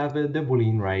I have the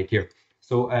boolean right here.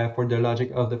 So for the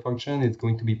logic of the function, it's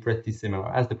going to be pretty similar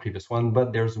as the previous one,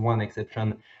 but there's one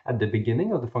exception. At the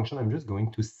beginning of the function, I'm just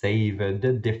going to save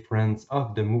the difference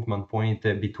of the movement point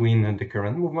between the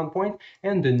current movement point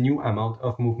and the new amount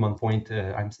of movement point.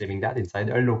 I'm saving that inside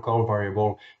a local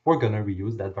variable. We're going to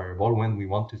reuse that variable when we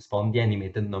want to spawn the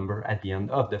animated number at the end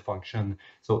of the function.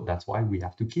 So that's why we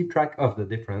have to keep track of the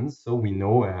difference so we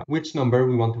know which number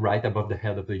we want to write above the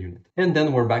head of the unit. And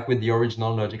then we're back with the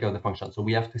original logic of the function. So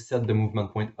we have to set the movement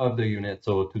point of the unit.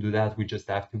 So to do that, we just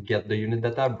have to get the unit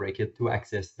data, break it to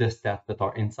access the stats that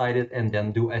are inside it, and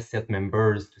then do a set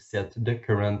members to set the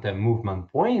current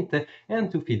movement point.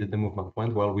 And to feed it the movement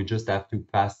point, well, we just have to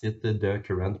pass it the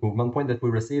current movement point that we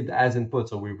received as input.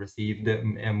 So we received the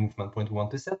movement point we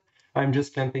want to set. I'm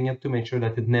just clamping it to make sure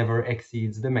that it never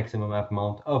exceeds the maximum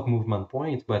amount of movement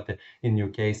point. But in your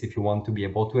case, if you want to be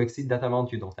able to exceed that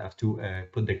amount, you don't have to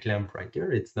put the clamp right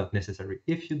here. It's not necessary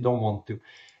if you don't want to.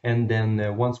 And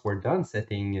then once we're done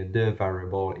setting the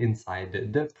variable inside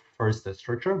the first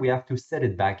structure, we have to set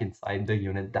it back inside the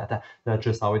unit data. That's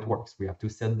just how it works. We have to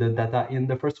set the data in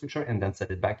the first structure and then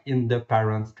set it back in the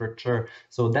parent structure.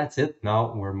 So that's it.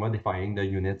 Now we're modifying the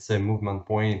unit's movement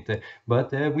point,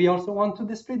 but we also want to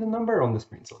display the number on the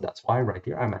screen. So that's why right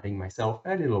here I'm adding myself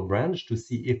a little branch to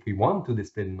see if we want to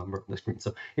display the number on the screen.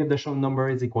 So if the shown number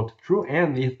is equal to true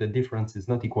and if the difference is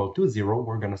not equal to 0,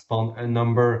 we're going to spawn a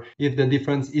number. If the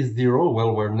difference is 0,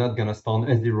 well, we're not going to spawn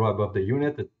a 0 above the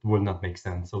unit. It will not make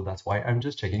sense. So that's why I'm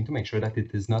just checking to make sure that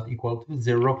it is not equal to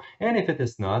 0. And if it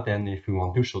is not, and if we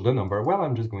want to show the number, well,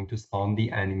 I'm just going to spawn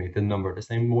the animated number the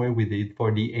same way we did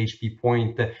for the HP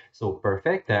point. So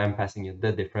perfect. I'm passing it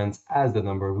the difference as the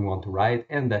number we want to write,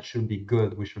 and that should be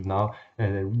good. We should now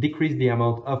decrease the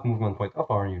amount of movement point of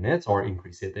our units, or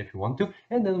increase it if you want to,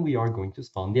 and then we are going to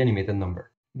spawn the animated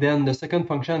number. Then the second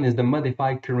function is the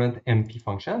modify current MP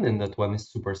function, and that one is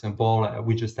super simple.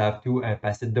 We just have to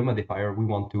pass it the modifier we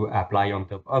want to apply on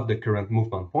top of the current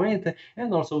movement point,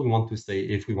 and also we want to say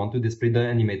if we want to display the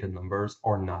animated numbers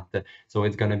or not. So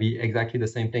it's going to be exactly the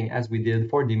same thing as we did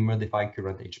for the modify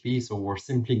current HP. So we're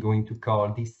simply going to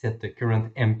call the set the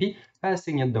current MP,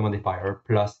 passing it the modifier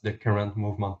plus the current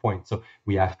movement point. So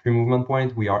we have 3 movement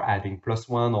points, we are adding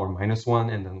 +1 or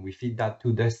 -1, and then we feed that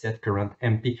to the set current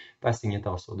MP, passing it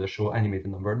also the show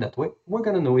animated number. That way we're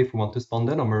gonna know if we want to spawn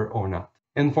the number or not.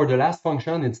 And for the last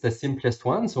function, it's the simplest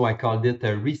one, so I called it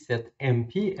a reset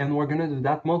MP, and we're going to do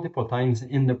that multiple times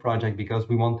in the project because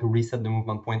we want to reset the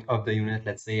movement point of the unit,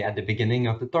 let's say at the beginning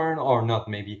of the turn, or not,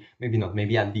 maybe not,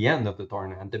 maybe at the end of the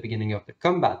turn, at the beginning of the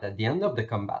combat, at the end of the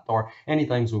combat, or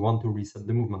anytime we want to reset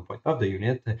the movement point of the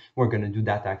unit. We're going to do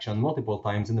that action multiple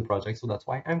times in the project, so that's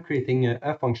why I'm creating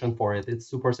a function for it. It's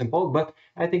super simple, but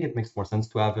I think it makes more sense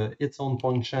to have its own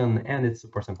function, and it's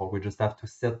super simple. We just have to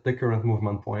set the current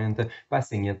movement point,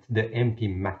 passing it the MP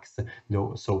max.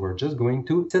 So we're just going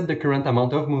to set the current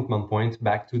amount of movement points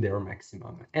back to their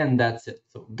maximum, and that's it.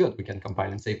 So good, we can compile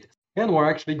and save this. And we're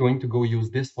actually going to go use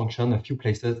this function a few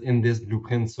places in this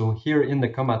blueprint. So here in the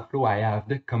combat flow, I have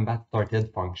the combat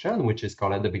started function, which is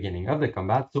called at the beginning of the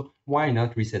combat. So why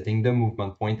not resetting the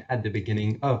movement point at the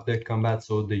beginning of the combat?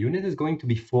 So the unit is going to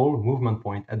be full movement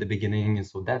point at the beginning,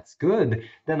 so that's good.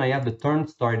 Then I have the turn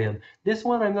started. This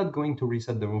one, I'm not going to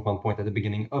reset the movement point at the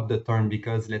beginning of the turn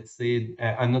because let's say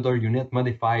another unit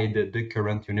modified the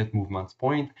current unit movement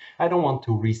point. I don't want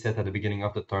to reset at the beginning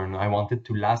of the turn. I want it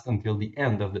to last until the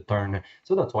end of the turn.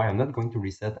 So that's why I'm not going to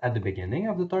reset at the beginning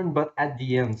of the turn, but at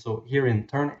the end. So here in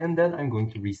turn, and then I'm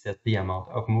going to reset the amount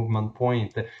of movement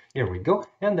point. Here we go.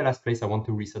 And the last place I want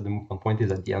to reset the movement point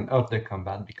is at the end of the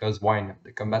combat, because why not?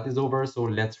 The combat is over, so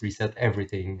let's reset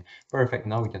everything. Perfect.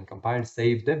 Now we can compile,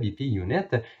 save the BP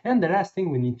unit. And the last thing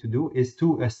we need to do is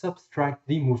to subtract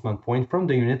the movement point from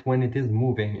the unit when it is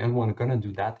moving. And we're going to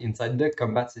do that inside the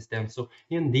combat system. So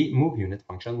in the move unit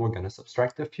function, we're going to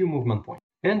subtract a few movement points.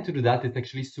 And to do that, it's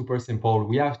actually super simple.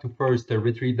 We have to first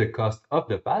retrieve the cost of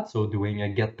the path. So doing a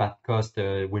get path cost,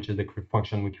 which is the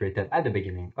function we created at the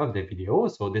beginning of the video.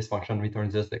 So this function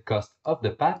returns us the cost of the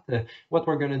path. What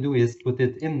we're going to do is put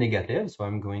it in negative. So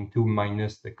I'm going to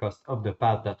minus the cost of the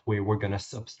path. That way we're going to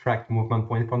subtract movement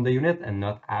point from the unit and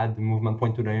not add movement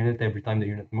point to the unit every time the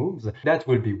unit moves. That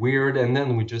will be weird. And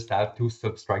then we just have to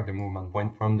subtract the movement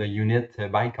point from the unit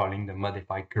by calling the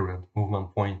modify current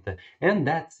movement point. And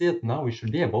that's it. Now we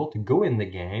should be able to go in the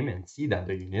game and see that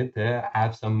the unit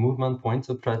have some movement points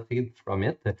subtracted from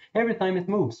it every time it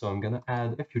moves. So I'm gonna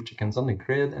add a few chickens on the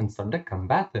grid and start the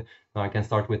combat. Now I can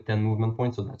start with 10 movement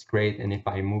points, so that's great. And if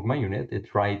I move my unit,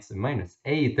 it writes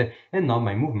 -8. And now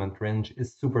my movement range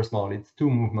is super small. It's 2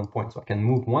 movement points. So I can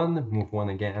move one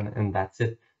again, and that's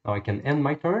it. Now I can end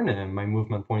my turn and my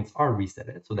movement points are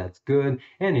resetted, so that's good.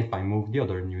 And if I move the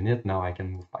other unit, now I can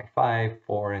move by 5,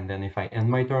 4, and then if I end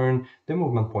my turn, the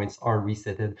movement points are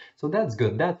resetted. So that's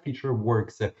good. That feature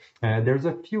works. There's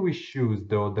a few issues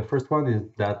though. The first one is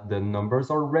that the numbers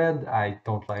are red. I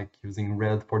don't like using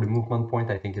red for the movement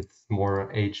point. I think it's more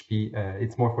HP.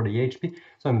 It's more for the HP.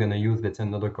 So I'm gonna use, let's say,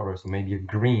 another color, so maybe a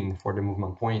green for the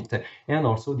movement point. And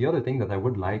also the other thing that I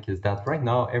would like is that right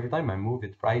now, every time I move,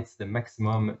 it writes the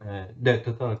maximum, the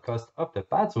total cost of the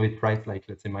path. So it writes like,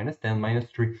 let's say, -10,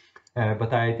 -3.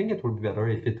 but I think it would be better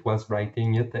if it was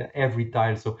writing it every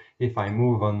tile. So if I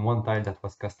move on one tile that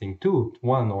was costing 2,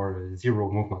 1 or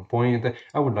 0 movement point,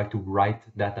 I would like to write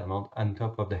that amount on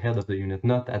top of the head of the unit,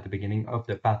 not at the beginning of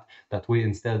the path. That way,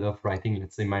 instead of writing,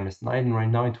 let's say, -9 right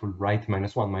now, it will write -1,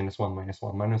 -1,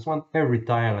 -1, -1 every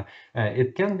tile.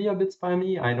 It can be a bit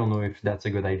spammy. I don't know if that's a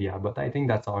good idea, but I think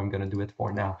that's how I'm going to do it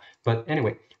for now. But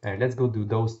anyway, let's go do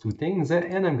those two things,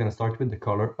 and I'm going to start with the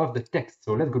color of the text.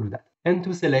 So let's go do that. And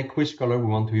to select which color we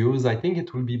want to use, I think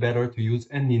it will be better to use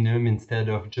an enum instead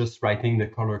of just writing the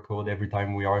color code every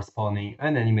time we are spawning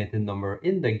an animated number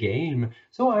in the game.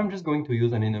 So I'm just going to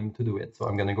use an enum to do it. So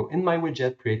I'm going to go in my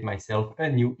widget, create myself a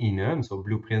new enum, so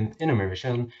blueprint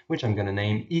enumeration, which I'm going to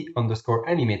name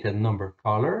e_animated number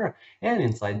color. And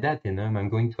inside that enum, I'm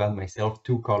going to add myself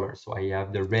two colors. So I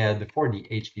have the red for the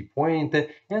HP point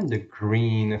and the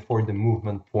green for the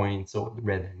movement point. So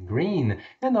red and green.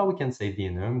 And now we can save the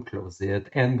enum, close it,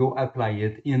 and go apply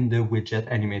it in the widget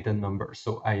animated number.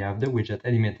 So I have the widget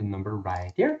animated number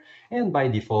right here, and by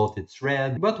default it's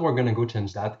red, but we're gonna go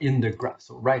change that in the graph,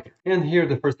 so right here. And here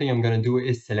the first thing I'm gonna do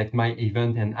is select my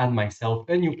event and add myself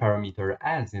a new parameter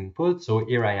as input. So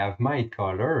here I have my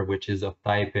color, which is of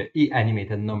type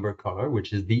e_animated number color,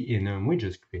 which is the enum we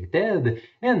just created.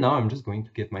 And now I'm just going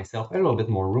to give myself a little bit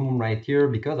more room right here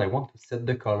because I want to set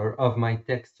the color of my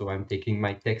text. So I'm taking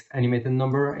my text animated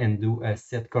number and do a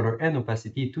set color and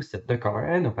opacity to set the color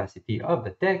and opacity of the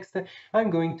text.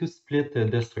 I'm going to split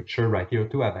the structure right here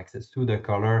to have access to the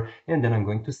color, and then I'm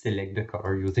going to select the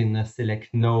color using the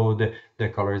select node. The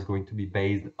color is going to be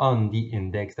based on the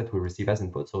index that we receive as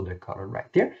input, so the color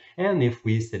right there. And if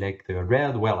we select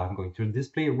red, well, I'm going to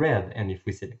display red, and if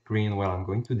we select green, well, I'm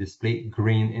going to display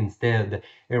green instead.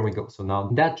 There we go. So now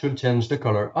that should change the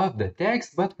color of the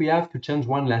text, but we have to change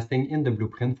one last thing in the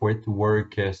blueprint for it to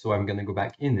work. So I'm going to go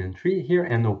back in entry here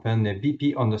and open the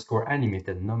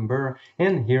BP_animated number.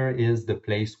 And here is the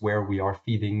place where we are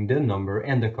feeding the number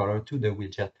and the color to the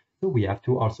widget. So we have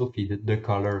to also feed it the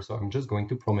color. So I'm just going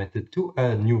to prompt it to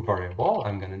a new variable.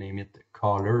 I'm going to name it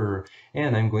color,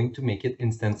 and I'm going to make it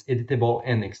instance editable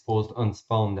and exposed on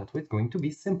spawn. That way it's going to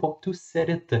be simple to set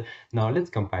it. Now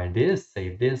let's compile this,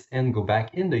 save this, and go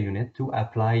back in the unit to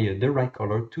apply the right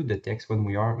color to the text when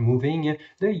we are moving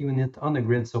the unit on the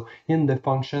grid. So in the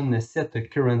function set the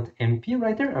current MP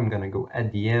right there, I'm going to go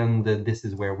at the end. This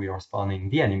is where we are spawning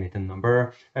the animated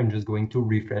number. I'm just going to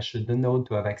refresh the node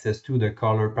to have access to the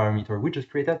color parameter we just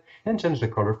created and change the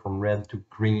color from red to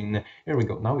green. Here we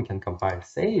go. Now we can compile,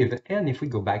 save, and if we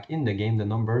go back in the game, the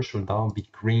number should now be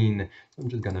green. So I'm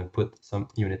just gonna put some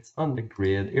units on the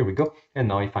grid. Here we go. And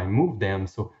now if I move them,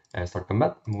 so start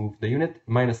combat, move the unit,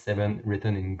 -7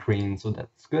 written in green. So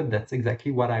that's good. That's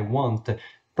exactly what I want.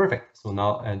 Perfect. So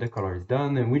now the color is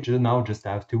done, and we now just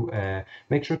have to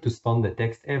make sure to spawn the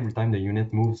text every time the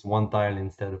unit moves one tile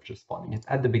instead of just spawning it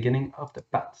at the beginning of the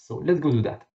path. So let's go do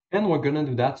that. And we're going to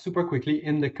do that super quickly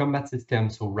in the combat system.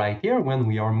 So right here, when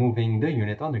we are moving the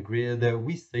unit on the grid,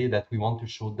 we say that we want to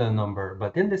show the number.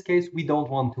 But in this case, we don't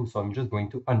want to. So I'm just going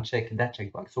to uncheck that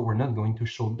checkbox. So we're not going to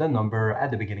show the number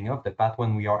at the beginning of the path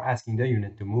when we are asking the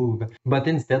unit to move. But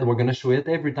instead, we're going to show it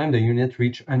every time the unit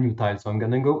reach a new tile. So I'm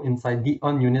going to go inside the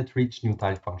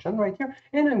onUnitReachNewTile function right here.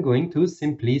 And I'm going to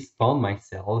simply spawn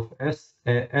myself as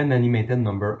an animated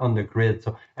number on the grid.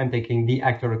 So I'm taking the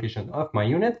actual location of my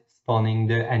unit, spawning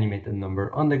the animated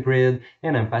number on the grid,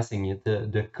 and I'm passing it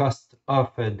the cost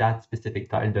of that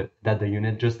specific tile that the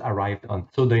unit just arrived on.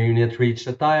 So the unit reached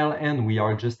a tile, and we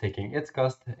are just taking its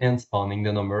cost and spawning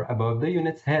the number above the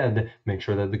unit's head. Make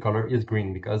sure that the color is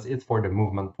green because it's for the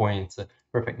movement points.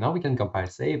 Perfect. Now we can compile,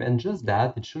 save, and just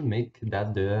that, it should make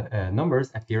that the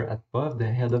numbers appear above the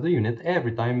head of the unit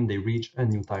every time they reach a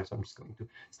new tile. So I'm just going to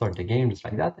start the game just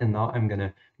like that, and now I'm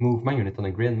gonna move my unit on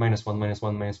the grid, -1, -1,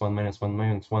 -1,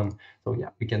 -1, -1. So yeah,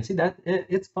 we can see that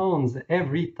it spawns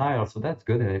every tile, so that's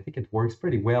good, and I think it works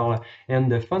pretty well. And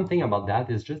the fun thing about that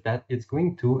is just that it's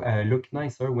going to look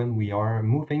nicer when we are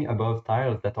moving above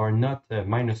tiles that are not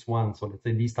 -1. So let's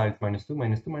say these tiles -2,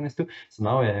 -2, -2. So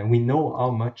now we know how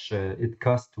much it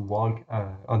costs to walk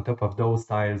on top of those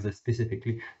tiles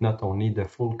specifically, not only the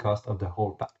full cost of the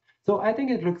whole path. So I think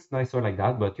it looks nicer like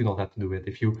that, but you don't have to do it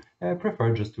if you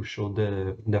prefer just to show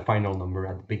the final number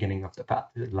at the beginning of the path,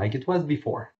 like it was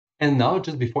before. And now,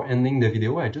 just before ending the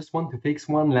video, I just want to fix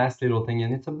one last little thing,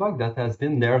 and it's a bug that has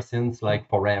been there since like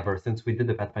forever, since we did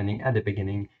the pathfinding at the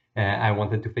beginning. I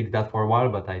wanted to fix that for a while,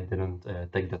 but I didn't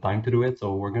take the time to do it,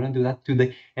 so we're gonna do that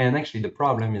today. And actually, the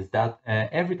problem is that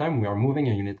every time we are moving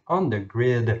a unit on the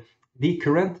grid, the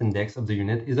current index of the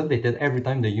unit is updated every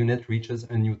time the unit reaches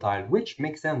a new tile, which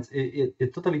makes sense.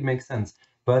 It totally makes sense.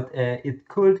 but it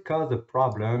could cause a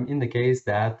problem in the case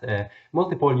that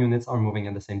multiple units are moving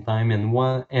at the same time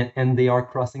and they are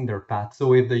crossing their path.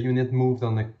 So if the unit moves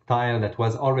on a tile that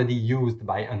was already used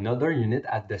by another unit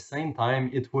at the same time,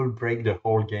 it will break the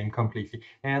whole game completely.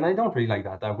 And I don't really like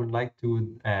that. I would like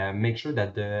to make sure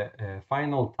that the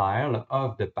final tile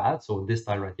of the path, so this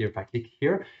tile right here, if I click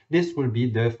here, this will be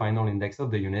the final index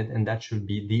of the unit, and that should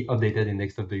be the updated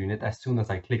index of the unit as soon as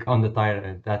I click on the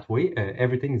tile. That way,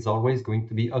 everything is always going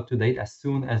to be up to date as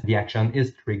soon as the action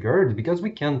is triggered, because we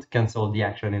can't cancel the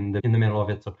action in the middle of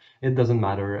it. So it doesn't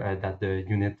matter that the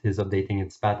unit is updating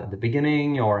its path at the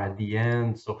beginning or at the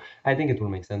end. So I think it will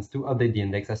make sense to update the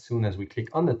index as soon as we click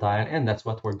on the tile, and that's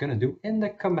what we're going to do in the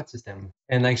combat system.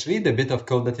 And actually, the bit of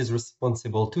code that is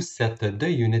responsible to set the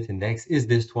unit index is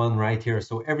this one right here.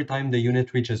 So every time the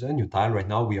unit reaches a new tile, right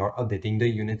now we are updating the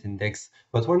unit index,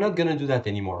 but we're not going to do that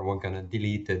anymore. We're going to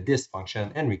delete this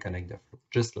function and reconnect the flow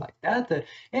just like that.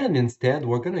 And instead,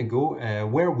 we're going to go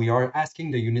where we are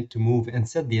asking the unit to move and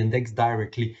set the index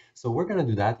directly. So we're going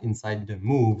to do that inside the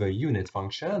move unit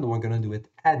function. We're going to do it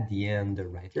at the end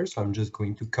right here. So I'm just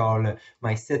going to call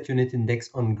my set unit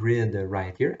index on grid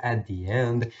right here at the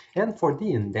end. And for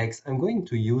the index, I'm going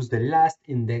to use the last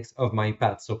index of my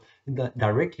path. So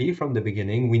directly from the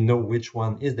beginning, we know which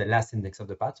one is the last index of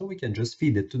the path. So we can just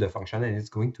feed it to the function and it's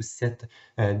going to set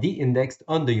the index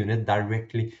on the unit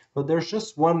directly. But there's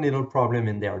just one little problem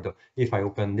in there though. If I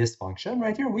open this function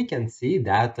right here, we can see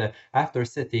that after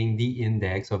setting the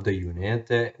index of the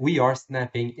unit, we are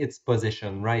snapping its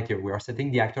position right here. We are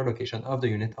setting the actor location of the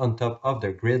unit on top of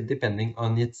the grid depending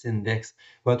on its index.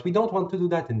 But we don't want to do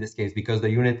that in this case because the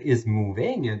unit is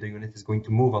moving and the unit is going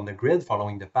to move on the grid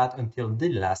following the path until the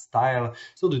last tile.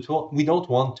 So we don't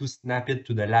want to snap it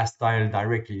to the last tile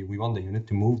directly. We want the unit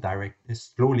to move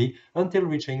slowly until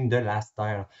reaching the last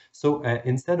tile. So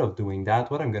instead of doing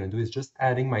that, what I'm going to do is just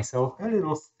adding myself a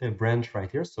little branch right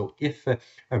here. So if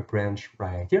a branch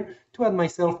right here to add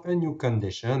myself a new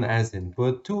condition as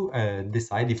input to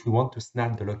decide if we want to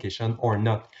snap the location or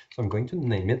not. So I'm going to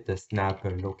name it the snap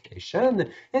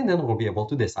location, and then we'll be able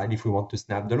to decide if we want to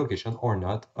snap the location or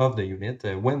not of the unit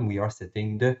when we are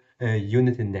setting the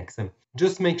unit index.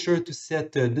 Just make sure to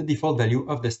set the default value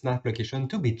of the snap location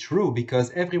to be true,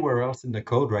 because everywhere else in the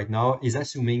code right now is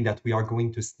assuming that we are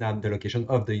going to snap the location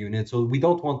of the unit. So we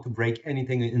don't want to break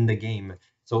anything in the game.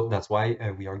 So that's why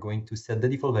we are going to set the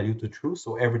default value to true.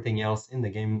 So everything else in the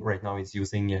game right now is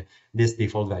using this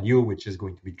default value, which is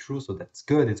going to be true. So that's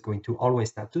good. It's going to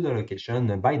always snap to the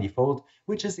location by default,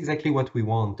 which is exactly what we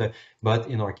want. But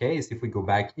in our case, if we go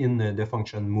back in the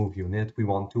function move unit, we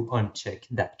want to uncheck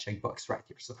that checkbox right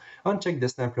here. So uncheck the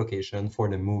snap location for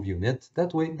the move unit.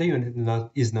 That way the unit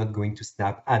is not going to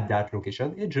snap at that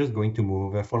location. It's just going to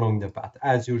move following the path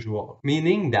as usual.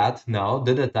 Meaning that now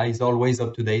the data is always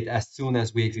up to date as soon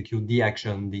as we execute the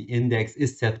action. The index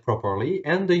is set properly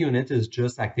and the unit is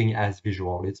just acting as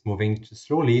visual. It's moving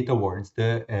slowly towards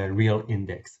the real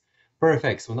index.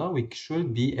 Perfect. So now we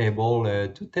should be able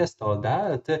to test all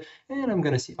that, and I'm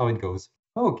gonna see how it goes.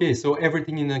 Okay, so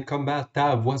everything in the combat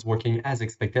tab was working as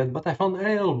expected, but I found a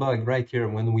little bug right here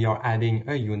when we are adding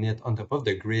a unit on top of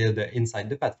the grid inside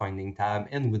the pathfinding tab,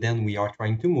 and then we are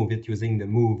trying to move it using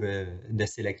the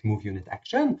select move unit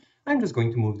action. I'm just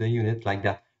going to move the unit like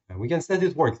that. We can set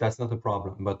it works, that's not a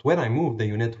problem. But when I move the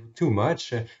unit too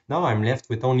much, now I'm left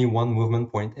with only one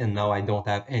movement point, and now I don't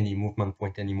have any movement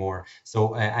point anymore.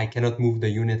 So I cannot move the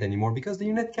unit anymore because the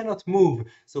unit cannot move.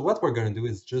 So what we're going to do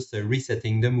is just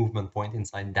resetting the movement point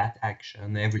inside that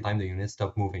action every time the unit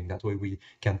stops moving. That way we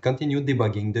can continue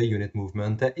debugging the unit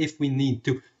movement if we need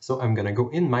to. So I'm going to go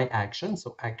in my action.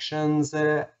 So actions,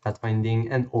 pathfinding,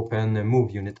 and open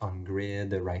move unit on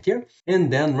grid right here.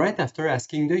 And then right after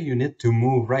asking the unit to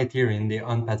move right here in the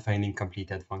onPathfinding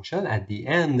completed function, at the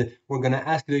end, we're going to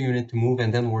ask the unit to move,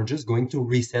 and then we're just going to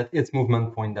reset its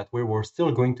movement point. That way we're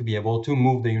still going to be able to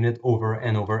move the unit over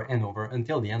and over and over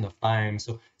until the end of time.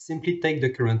 So simply take the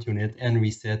current unit and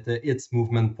reset its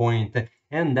movement point,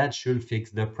 and that should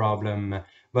fix the problem.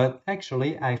 But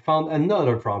actually, I found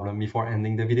another problem before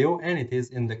ending the video, and it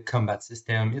is in the combat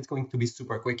system. It's going to be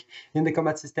super quick. In the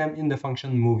combat system, in the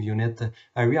function move unit,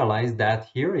 I realized that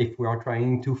here, if we are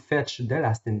trying to fetch the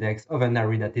last index of an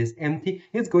array that is empty,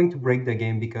 it's going to break the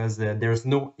game because there's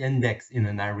no index in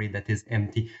an array that is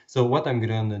empty. So what I'm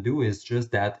going to do is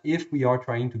just that if we are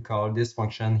trying to call this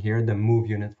function here, the move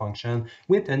unit function,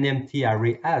 with an empty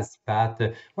array as path,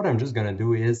 what I'm just going to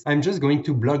do is I'm just going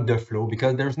to block the flow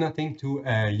because there's nothing to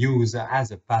use as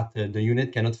a path. The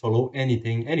unit cannot follow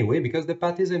anything anyway because the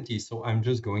path is empty. So I'm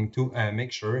just going to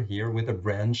make sure here with a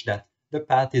branch that the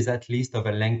path is at least of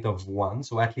a length of 1,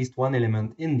 so at least one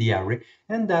element in the array,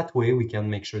 and that way we can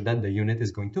make sure that the unit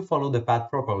is going to follow the path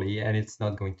properly and it's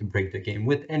not going to break the game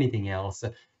with anything else.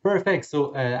 Perfect,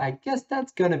 so I guess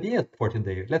that's gonna be it for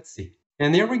today. Let's see.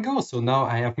 And here we go. So now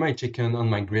I have my chicken on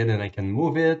my grid and I can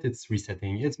move it. It's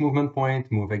resetting its movement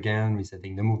point, move again,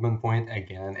 resetting the movement point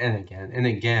again and again and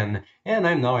again. And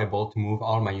I'm now able to move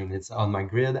all my units on my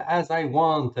grid as I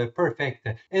want. Perfect.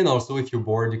 And also if you're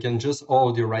bored, you can just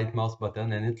hold your right mouse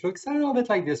button and it looks a little bit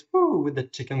like this, woo, with the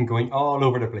chicken going all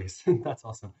over the place. That's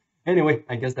awesome. Anyway,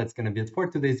 I guess that's going to be it for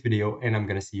today's video and I'm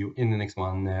going to see you in the next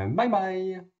one. Bye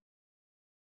bye.